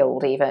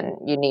field, even,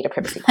 you need a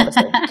privacy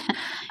policy.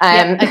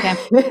 Okay.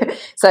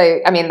 So,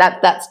 I mean,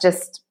 that's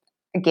just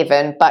a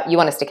given, but you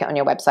want to stick it on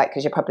your website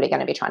because you're probably going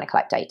to be trying to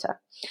collect data.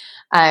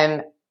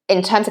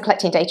 In terms of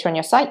collecting data on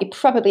your site, you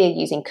probably are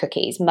using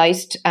cookies.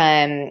 Most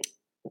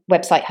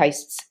website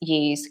hosts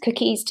use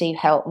cookies to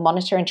help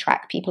monitor and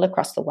track people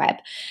across the web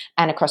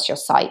and across your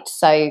site.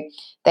 So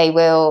they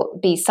will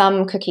be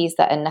some cookies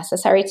that are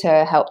necessary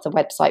to help the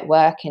website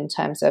work in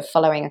terms of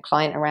following a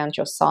client around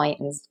your site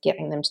and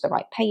getting them to the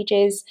right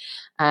pages,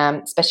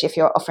 especially if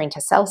you're offering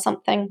to sell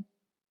something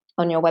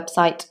on your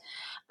website.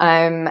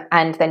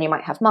 And then you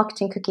might have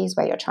marketing cookies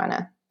where you're trying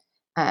to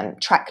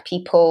track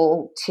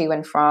people to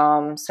and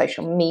from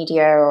social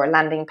media or a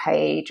landing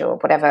page or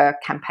whatever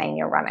campaign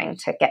you're running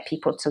to get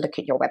people to look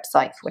at your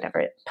website for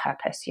whatever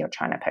purpose you're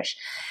trying to push.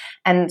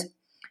 And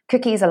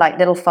cookies are like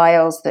little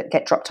files that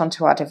get dropped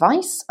onto our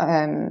device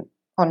on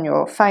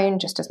your phone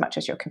just as much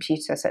as your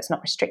computer, so it's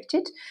not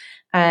restricted.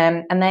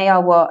 And they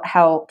are what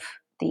help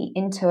the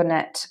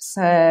internet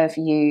serve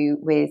you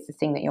with the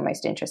thing that you're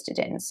most interested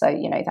in. So,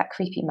 that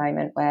creepy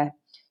moment where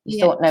you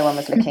thought no one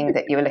was looking,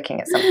 that you were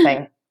looking at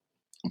something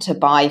to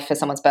buy for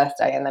someone's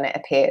birthday, and then it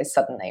appears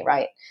suddenly,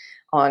 right,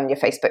 on your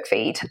Facebook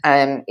feed.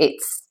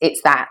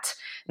 It's that.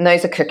 And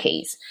those are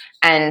cookies.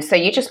 And so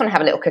you just want to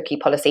have a little cookie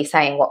policy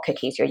saying what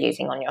cookies you're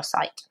using on your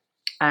site.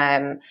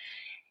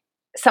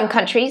 Some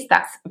countries,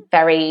 that's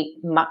very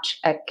much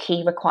a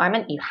key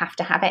requirement. You have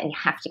to have it, and you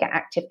have to get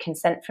active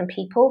consent from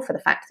people for the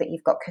fact that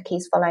you've got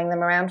cookies following them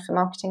around for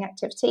marketing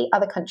activity.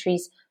 Other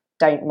countries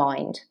don't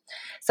mind.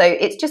 So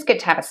it's just good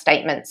to have a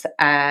statement,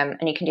 and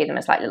you can do them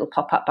as like little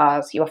pop-up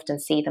bars. You often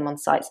see them on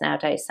sites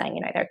nowadays saying,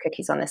 there are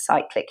cookies on this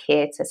site, click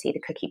here to see the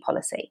cookie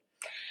policy.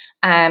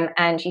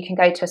 And you can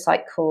go to a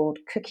site called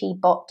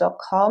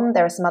cookiebot.com.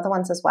 There are some other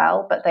ones as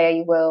well, but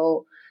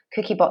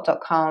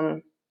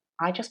cookiebot.com,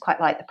 I just quite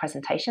like the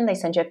presentation. They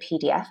send you a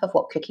PDF of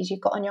what cookies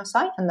you've got on your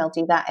site, and they'll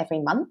do that every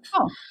month.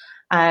 Cool.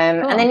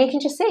 And then you can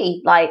just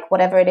see like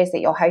whatever it is that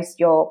your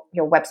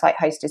website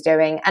host is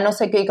doing. And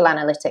also Google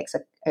Analytics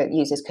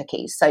uses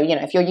cookies. So,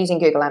 if you're using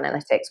Google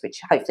Analytics, which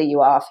hopefully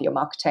you are for your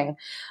marketing,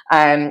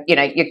 you're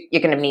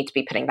going to need to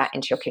be putting that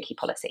into your cookie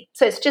policy.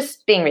 So it's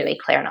just being really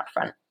clear and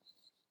upfront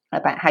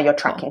about how you're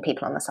tracking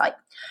people on the site.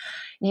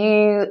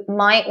 You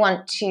might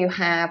want to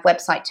have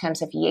website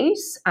terms of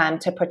use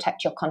to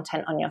protect your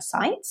content on your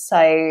site.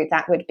 So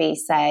that would be,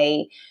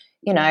 say,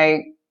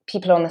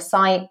 people on the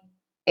site,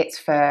 it's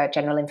for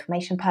general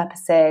information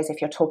purposes.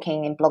 If you're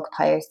talking in blog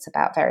posts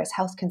about various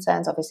health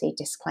concerns, obviously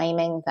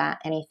disclaiming that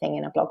anything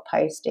in a blog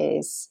post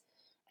is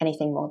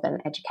anything more than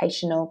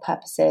educational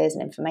purposes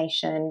and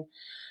information,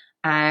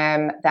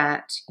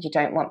 that you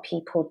don't want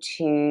people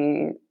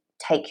to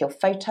take your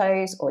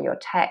photos or your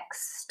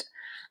text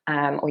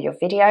or your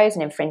videos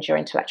and infringe your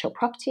intellectual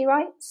property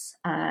rights.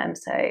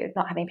 So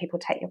not having people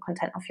take your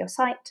content off your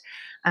site,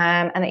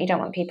 and that you don't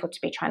want people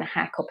to be trying to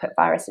hack or put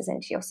viruses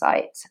into your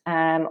site,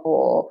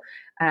 or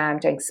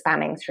doing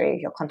spamming through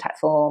your contact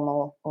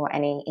form or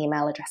any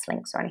email address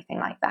links or anything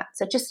like that.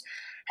 So just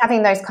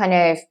having those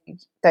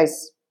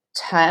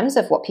terms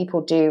of what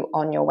people do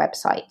on your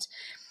website.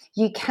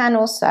 You can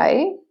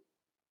also,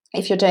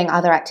 if you're doing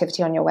other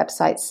activity on your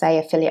website, say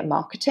affiliate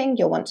marketing,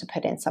 you'll want to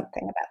put in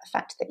something about the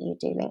fact that you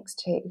do links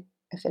to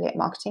affiliate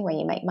marketing where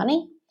you make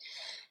money.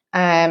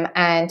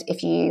 And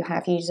if you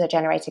have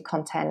user-generated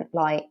content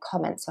like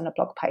comments on a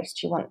blog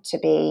post, you want to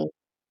be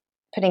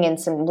putting in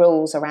some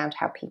rules around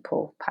how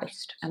people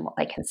post and what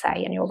they can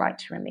say, and you're right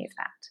to remove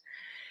that.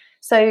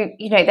 So,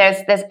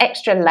 there's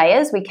extra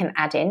layers we can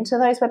add into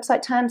those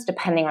website terms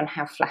depending on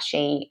how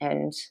flashy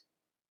and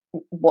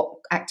what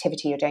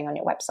activity you're doing on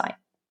your website.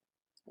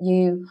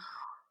 You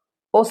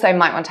also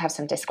might want to have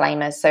some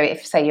disclaimers. So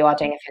if, say, you are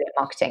doing affiliate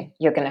marketing,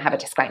 you're going to have a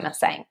disclaimer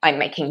saying, I'm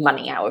making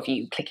money out of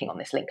you clicking on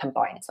this link and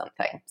buying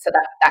something. So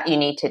that you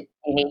need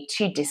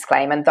to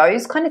disclaim. And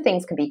those kind of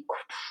things can be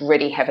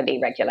pretty heavily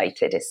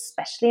regulated,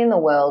 especially in the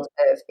world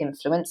of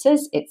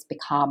influencers. It's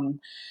become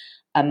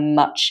a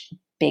much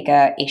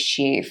bigger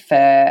issue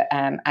for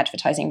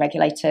advertising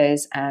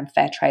regulators and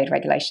fair trade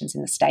regulations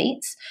in the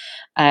States.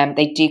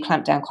 They do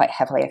clamp down quite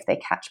heavily if they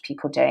catch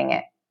people doing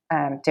it,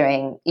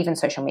 doing even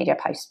social media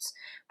posts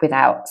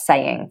without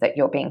saying that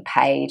you're being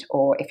paid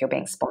or if you're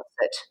being sponsored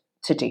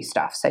to do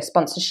stuff. So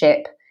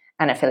sponsorship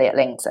and affiliate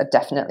links are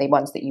definitely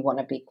ones that you want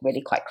to be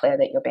really quite clear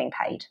that you're being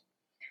paid,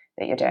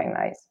 that you're doing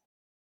those.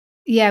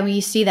 Yeah, we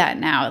see that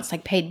now. It's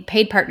like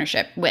paid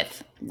partnership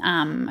with,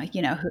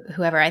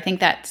 whoever. I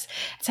think it's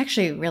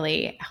actually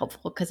really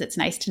helpful because it's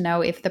nice to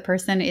know if the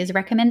person is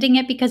recommending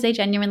it because they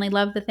genuinely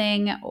love the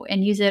thing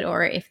and use it,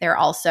 or if they're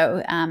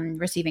also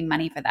receiving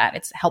money for that.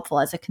 It's helpful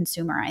as a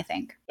consumer, I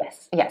think.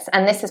 Yes.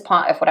 And this is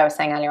part of what I was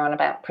saying earlier on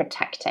about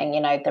protecting.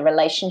 The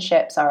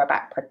relationships are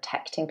about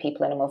protecting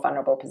people in a more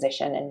vulnerable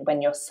position. And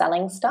when you're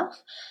selling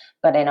stuff,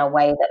 but in a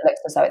way that looks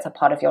as though it's a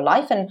part of your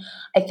life. And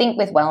I think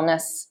with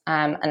wellness,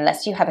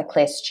 unless you have a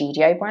clear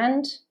studio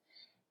brand,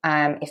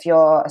 if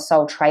you're a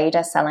sole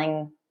trader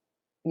selling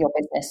your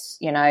business,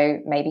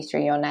 maybe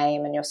through your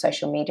name and your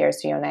social media is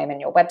through your name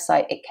and your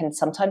website, it can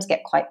sometimes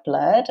get quite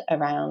blurred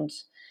around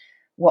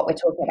what we're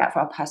talking about for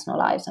our personal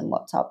lives and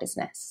what's our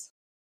business.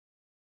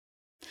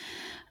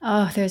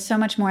 Oh, there's so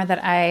much more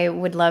that I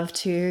would love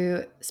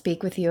to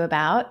speak with you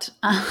about,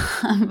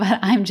 but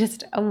I'm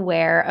just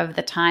aware of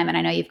the time, and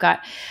I know you've got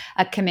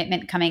a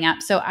commitment coming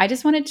up. So I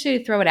just wanted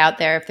to throw it out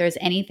there. If there's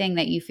anything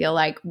that you feel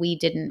like we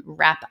didn't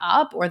wrap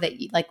up, or that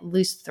like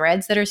loose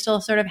threads that are still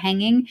sort of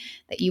hanging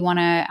that you want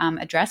to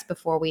address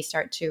before we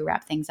start to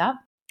wrap things up.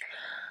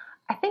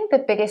 I think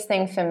the biggest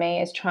thing for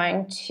me is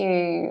trying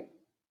to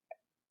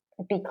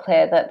be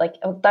clear that, like,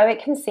 although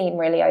it can seem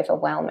really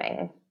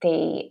overwhelming,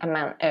 the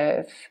amount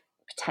of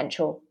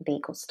potential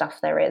legal stuff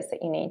there is that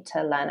you need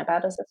to learn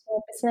about as a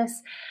small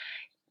business,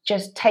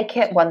 just take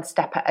it one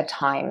step at a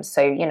time.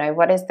 So, you know,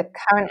 what is the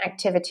current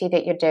activity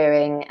that you're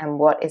doing and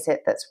what is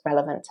it that's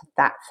relevant to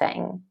that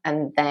thing?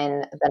 And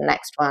then the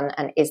next one,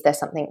 and is there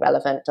something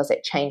relevant? Does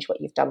it change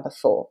what you've done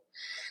before?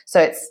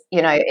 So it's,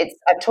 you know,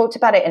 I've talked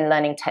about it in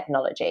learning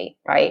technology,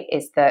 right?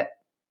 Is that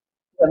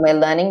when we're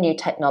learning new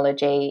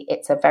technology,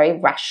 it's a very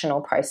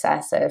rational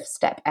process of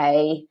step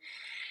A,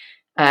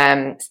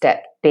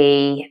 step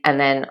B, and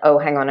then, oh,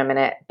 hang on a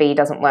minute, B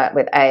doesn't work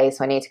with A,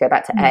 so I need to go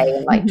back to A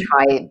and like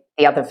try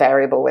the other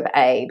variable with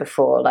A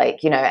before,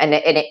 like, you know, and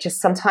it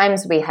just,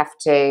 sometimes we have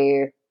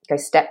to go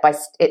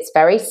it's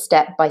very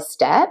step by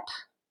step,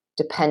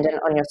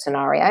 dependent on your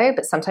scenario,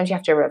 but sometimes you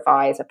have to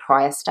revise a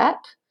prior step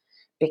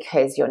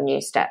because your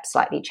new step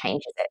slightly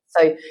changes it.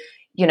 So,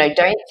 you know,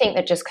 don't think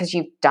that just because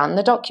you've done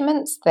the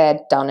documents, they're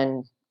done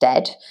and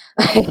dead.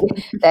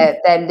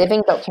 they're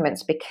living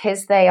documents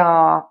because they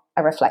are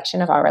a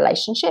reflection of our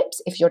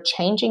relationships. If you're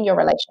changing your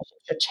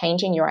relationships, you're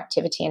changing your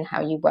activity and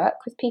how you work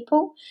with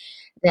people,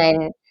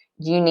 then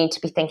you need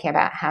to be thinking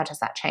about, how does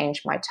that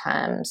change my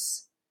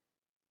terms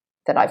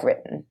that I've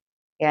written?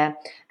 Yeah.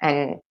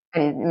 And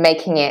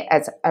making it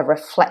as a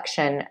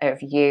reflection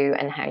of you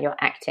and how you're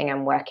acting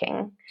and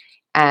working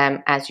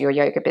as your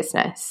yoga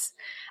business.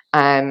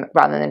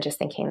 Rather than just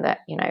thinking that,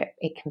 you know,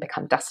 it can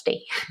become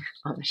dusty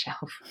on the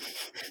shelf,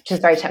 which is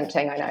very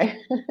tempting, I know.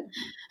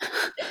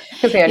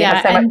 Because we only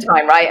have so much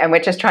time, right? And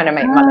we're just trying to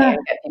make money and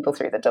get people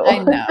through the door.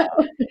 I know.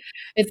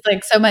 It's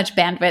like so much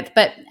bandwidth.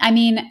 But I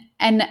mean,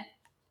 and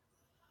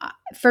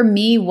for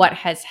me, what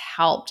has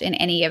helped in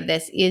any of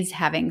this is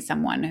having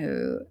someone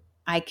who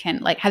I can,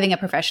 like, having a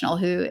professional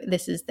who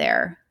this is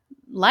their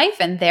life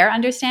and their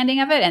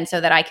understanding of it. And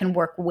so that I can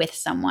work with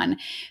someone.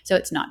 So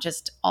it's not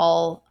just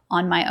all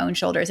on my own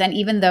shoulders. And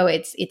even though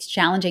it's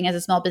challenging as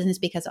a small business,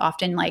 because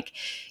often, like,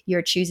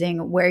 you're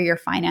choosing where your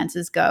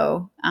finances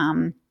go,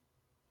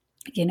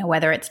 you know,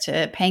 whether it's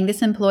to paying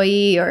this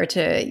employee or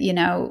to, you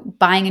know,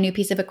 buying a new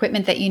piece of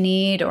equipment that you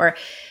need, or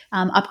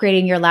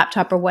upgrading your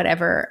laptop or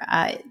whatever.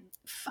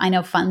 I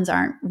know funds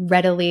aren't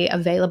readily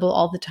available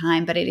all the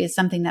time, but it is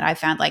something that I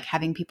found, like,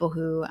 having people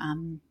who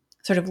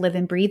sort of live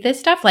and breathe this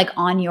stuff, like,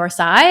 on your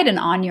side and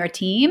on your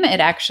team, it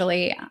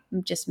actually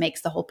just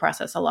makes the whole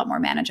process a lot more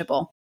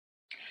manageable.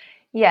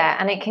 Yeah,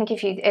 and it can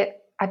give you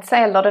it. I'd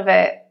say a lot of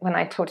it, when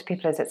I talk to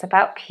people, is it's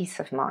about peace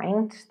of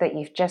mind, that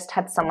you've just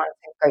had someone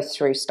to go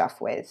through stuff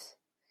with,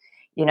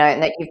 you know,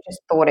 and that you've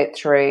just thought it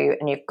through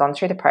and you've gone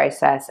through the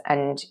process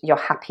and you're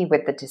happy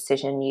with the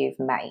decision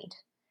you've made.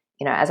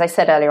 You know, as I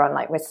said earlier on,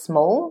 like, we're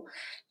small.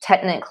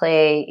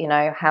 Technically, you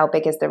know, how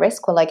big is the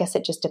risk? Well, I guess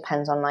it just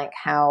depends on, like,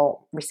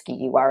 how risky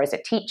you are as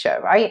a teacher,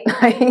 right?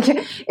 Like,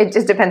 it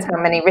just depends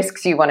how many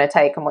risks you want to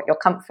take and what your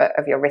comfort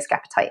of your risk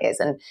appetite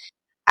is. And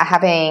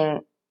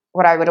having,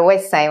 what I would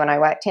always say when I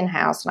worked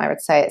in-house, and I would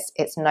say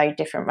it's no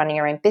different running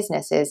your own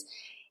business, is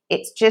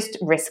it's just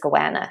risk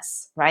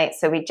awareness, right?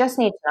 So we just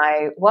need to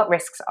know what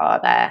risks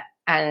are there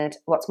and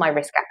what's my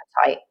risk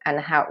appetite, and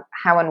how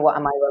and what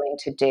am I willing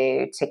to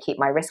do to keep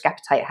my risk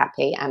appetite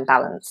happy and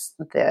balance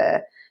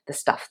the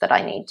stuff that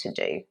I need to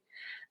do.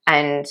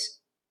 And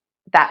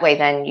that way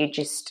then you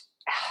just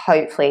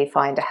hopefully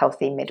find a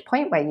healthy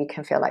midpoint where you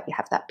can feel like you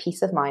have that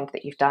peace of mind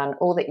that you've done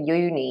all that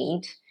you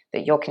need,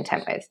 that you're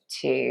content with,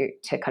 to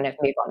kind of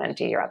move on and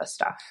do your other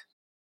stuff.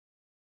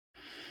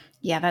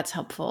 Yeah, that's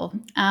helpful.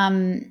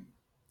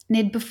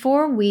 Nid,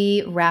 before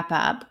we wrap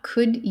up,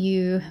 could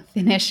you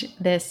finish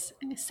this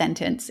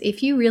sentence?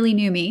 If you really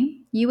knew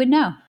me, you would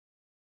know.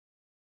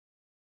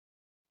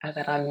 Oh,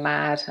 that I'm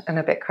mad and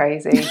a bit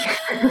crazy.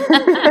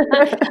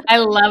 I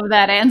love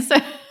that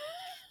answer.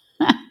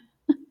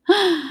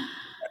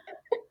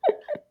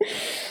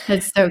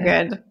 That's so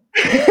good.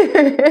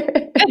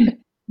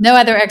 No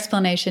other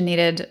explanation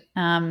needed.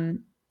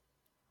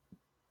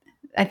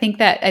 I think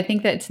that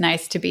it's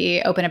nice to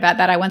be open about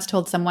that. I once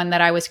told someone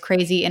that I was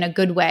crazy in a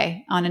good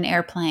way on an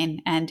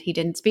airplane, and he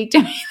didn't speak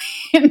to me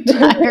the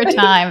entire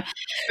time.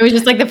 It was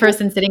just like the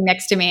person sitting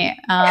next to me.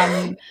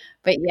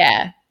 But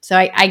yeah, so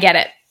I get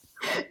it.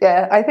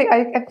 Yeah, I think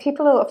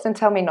people will often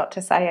tell me not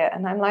to say it,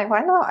 and I'm like,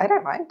 why not? I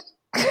don't mind.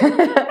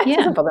 It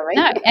doesn't bother me.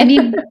 No, I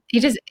mean,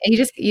 you just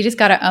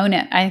got to own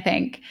it, I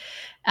think.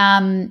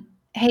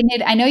 Hey,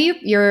 Nid, I know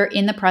you're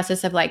in the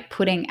process of, like,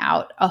 putting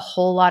out a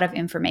whole lot of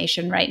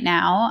information right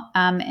now,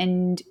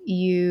 and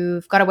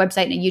you've got a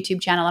website and a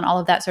YouTube channel and all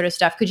of that sort of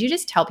stuff. Could you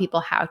just tell people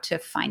how to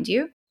find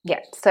you? Yeah,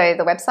 so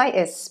the website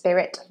is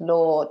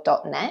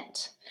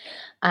spiritlaw.net.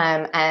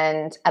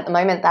 And at the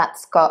moment,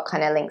 that's got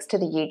kind of links to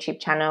the YouTube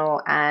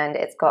channel, and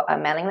it's got a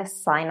mailing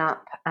list sign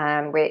up,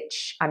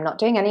 which I'm not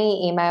doing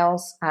any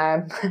emails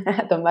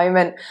at the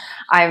moment.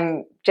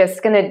 I'm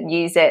just going to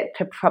use it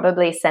to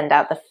probably send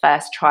out the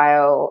first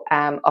trial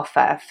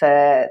offer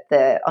for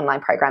the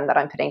online program that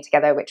I'm putting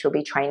together, which will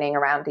be training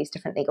around these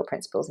different legal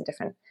principles and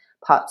different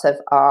parts of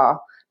our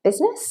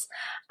business.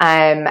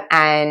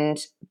 And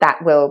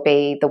that will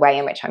be the way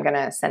in which I'm going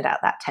to send out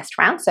that test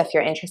round. So if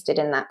you're interested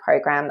in that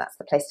program, that's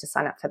the place to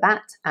sign up for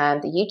that.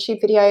 The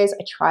YouTube videos,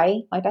 I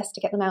try my best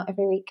to get them out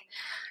every week.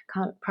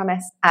 Can't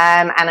promise.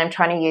 And I'm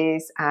trying to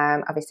use,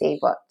 obviously,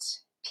 what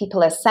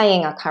people are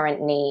saying are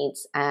current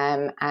needs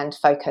and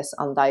focus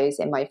on those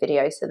in my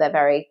videos. So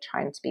they're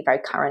trying to be very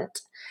current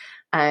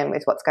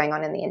with what's going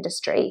on in the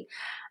industry.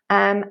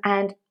 And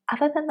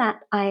other than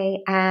that, I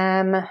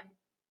am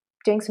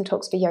doing some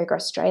talks for Yoga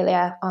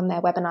Australia on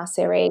their webinar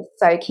series.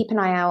 So keep an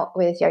eye out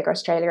with Yoga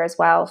Australia as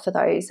well for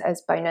those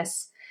as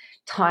bonus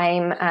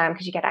time,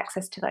 because you get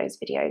access to those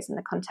videos and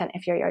the content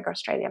if you're a Yoga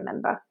Australia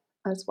member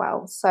as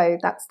well. So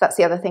that's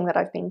the other thing that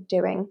I've been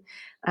doing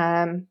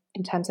in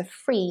terms of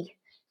free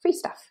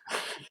stuff.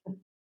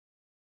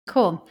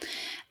 Cool.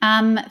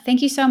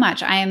 Thank you so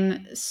much.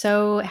 I'm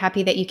so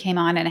happy that you came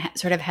on and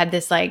sort of had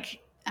this, like,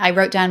 I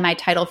wrote down my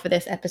title for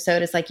this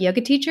episode is like,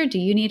 yoga teacher, do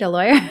you need a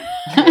lawyer?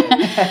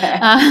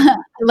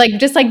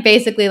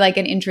 Basically like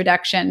an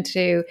introduction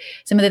to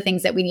some of the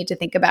things that we need to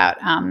think about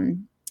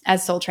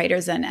as sole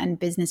traders and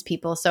business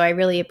people. So I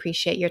really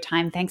appreciate your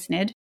time. Thanks,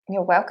 Nid.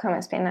 You're welcome.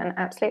 It's been an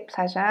absolute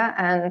pleasure,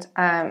 and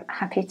I'm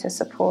happy to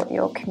support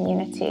your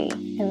community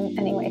in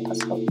any way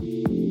possible.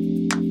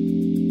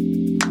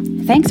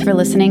 Thanks for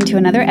listening to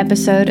another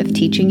episode of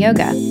Teaching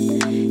Yoga.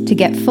 To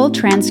get full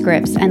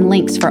transcripts and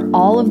links for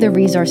all of the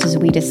resources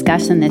we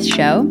discuss in this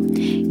show,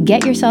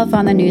 get yourself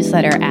on the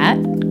newsletter at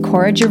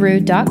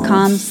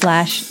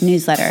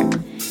corageroux.com/newsletter.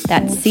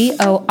 That's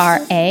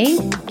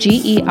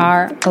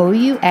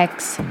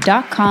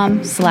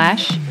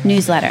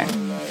corageroux.com/newsletter.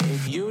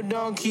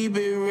 Don't keep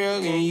it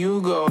real and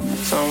you go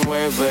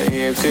somewhere but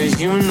here,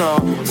 cause you know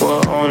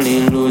we're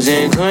only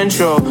losing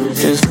control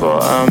just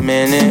for a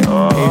minute.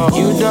 If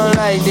you don't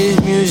like this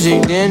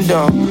music, then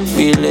don't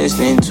be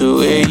listening to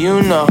it.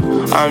 You know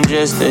I'm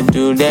just a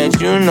dude that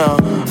you know,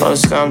 or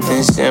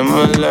something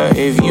similar.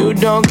 If you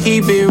don't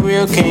keep it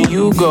real, can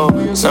you go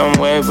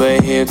somewhere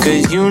but here,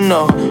 cause you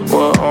know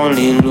we're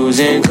only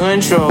losing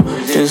control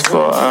just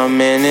for a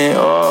minute.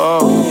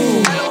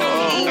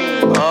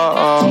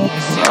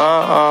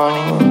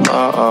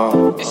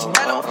 It's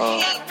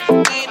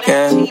Elohim.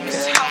 Yeah.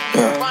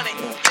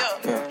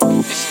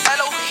 It's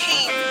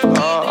Elohim.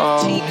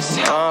 Team is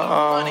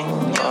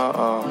running.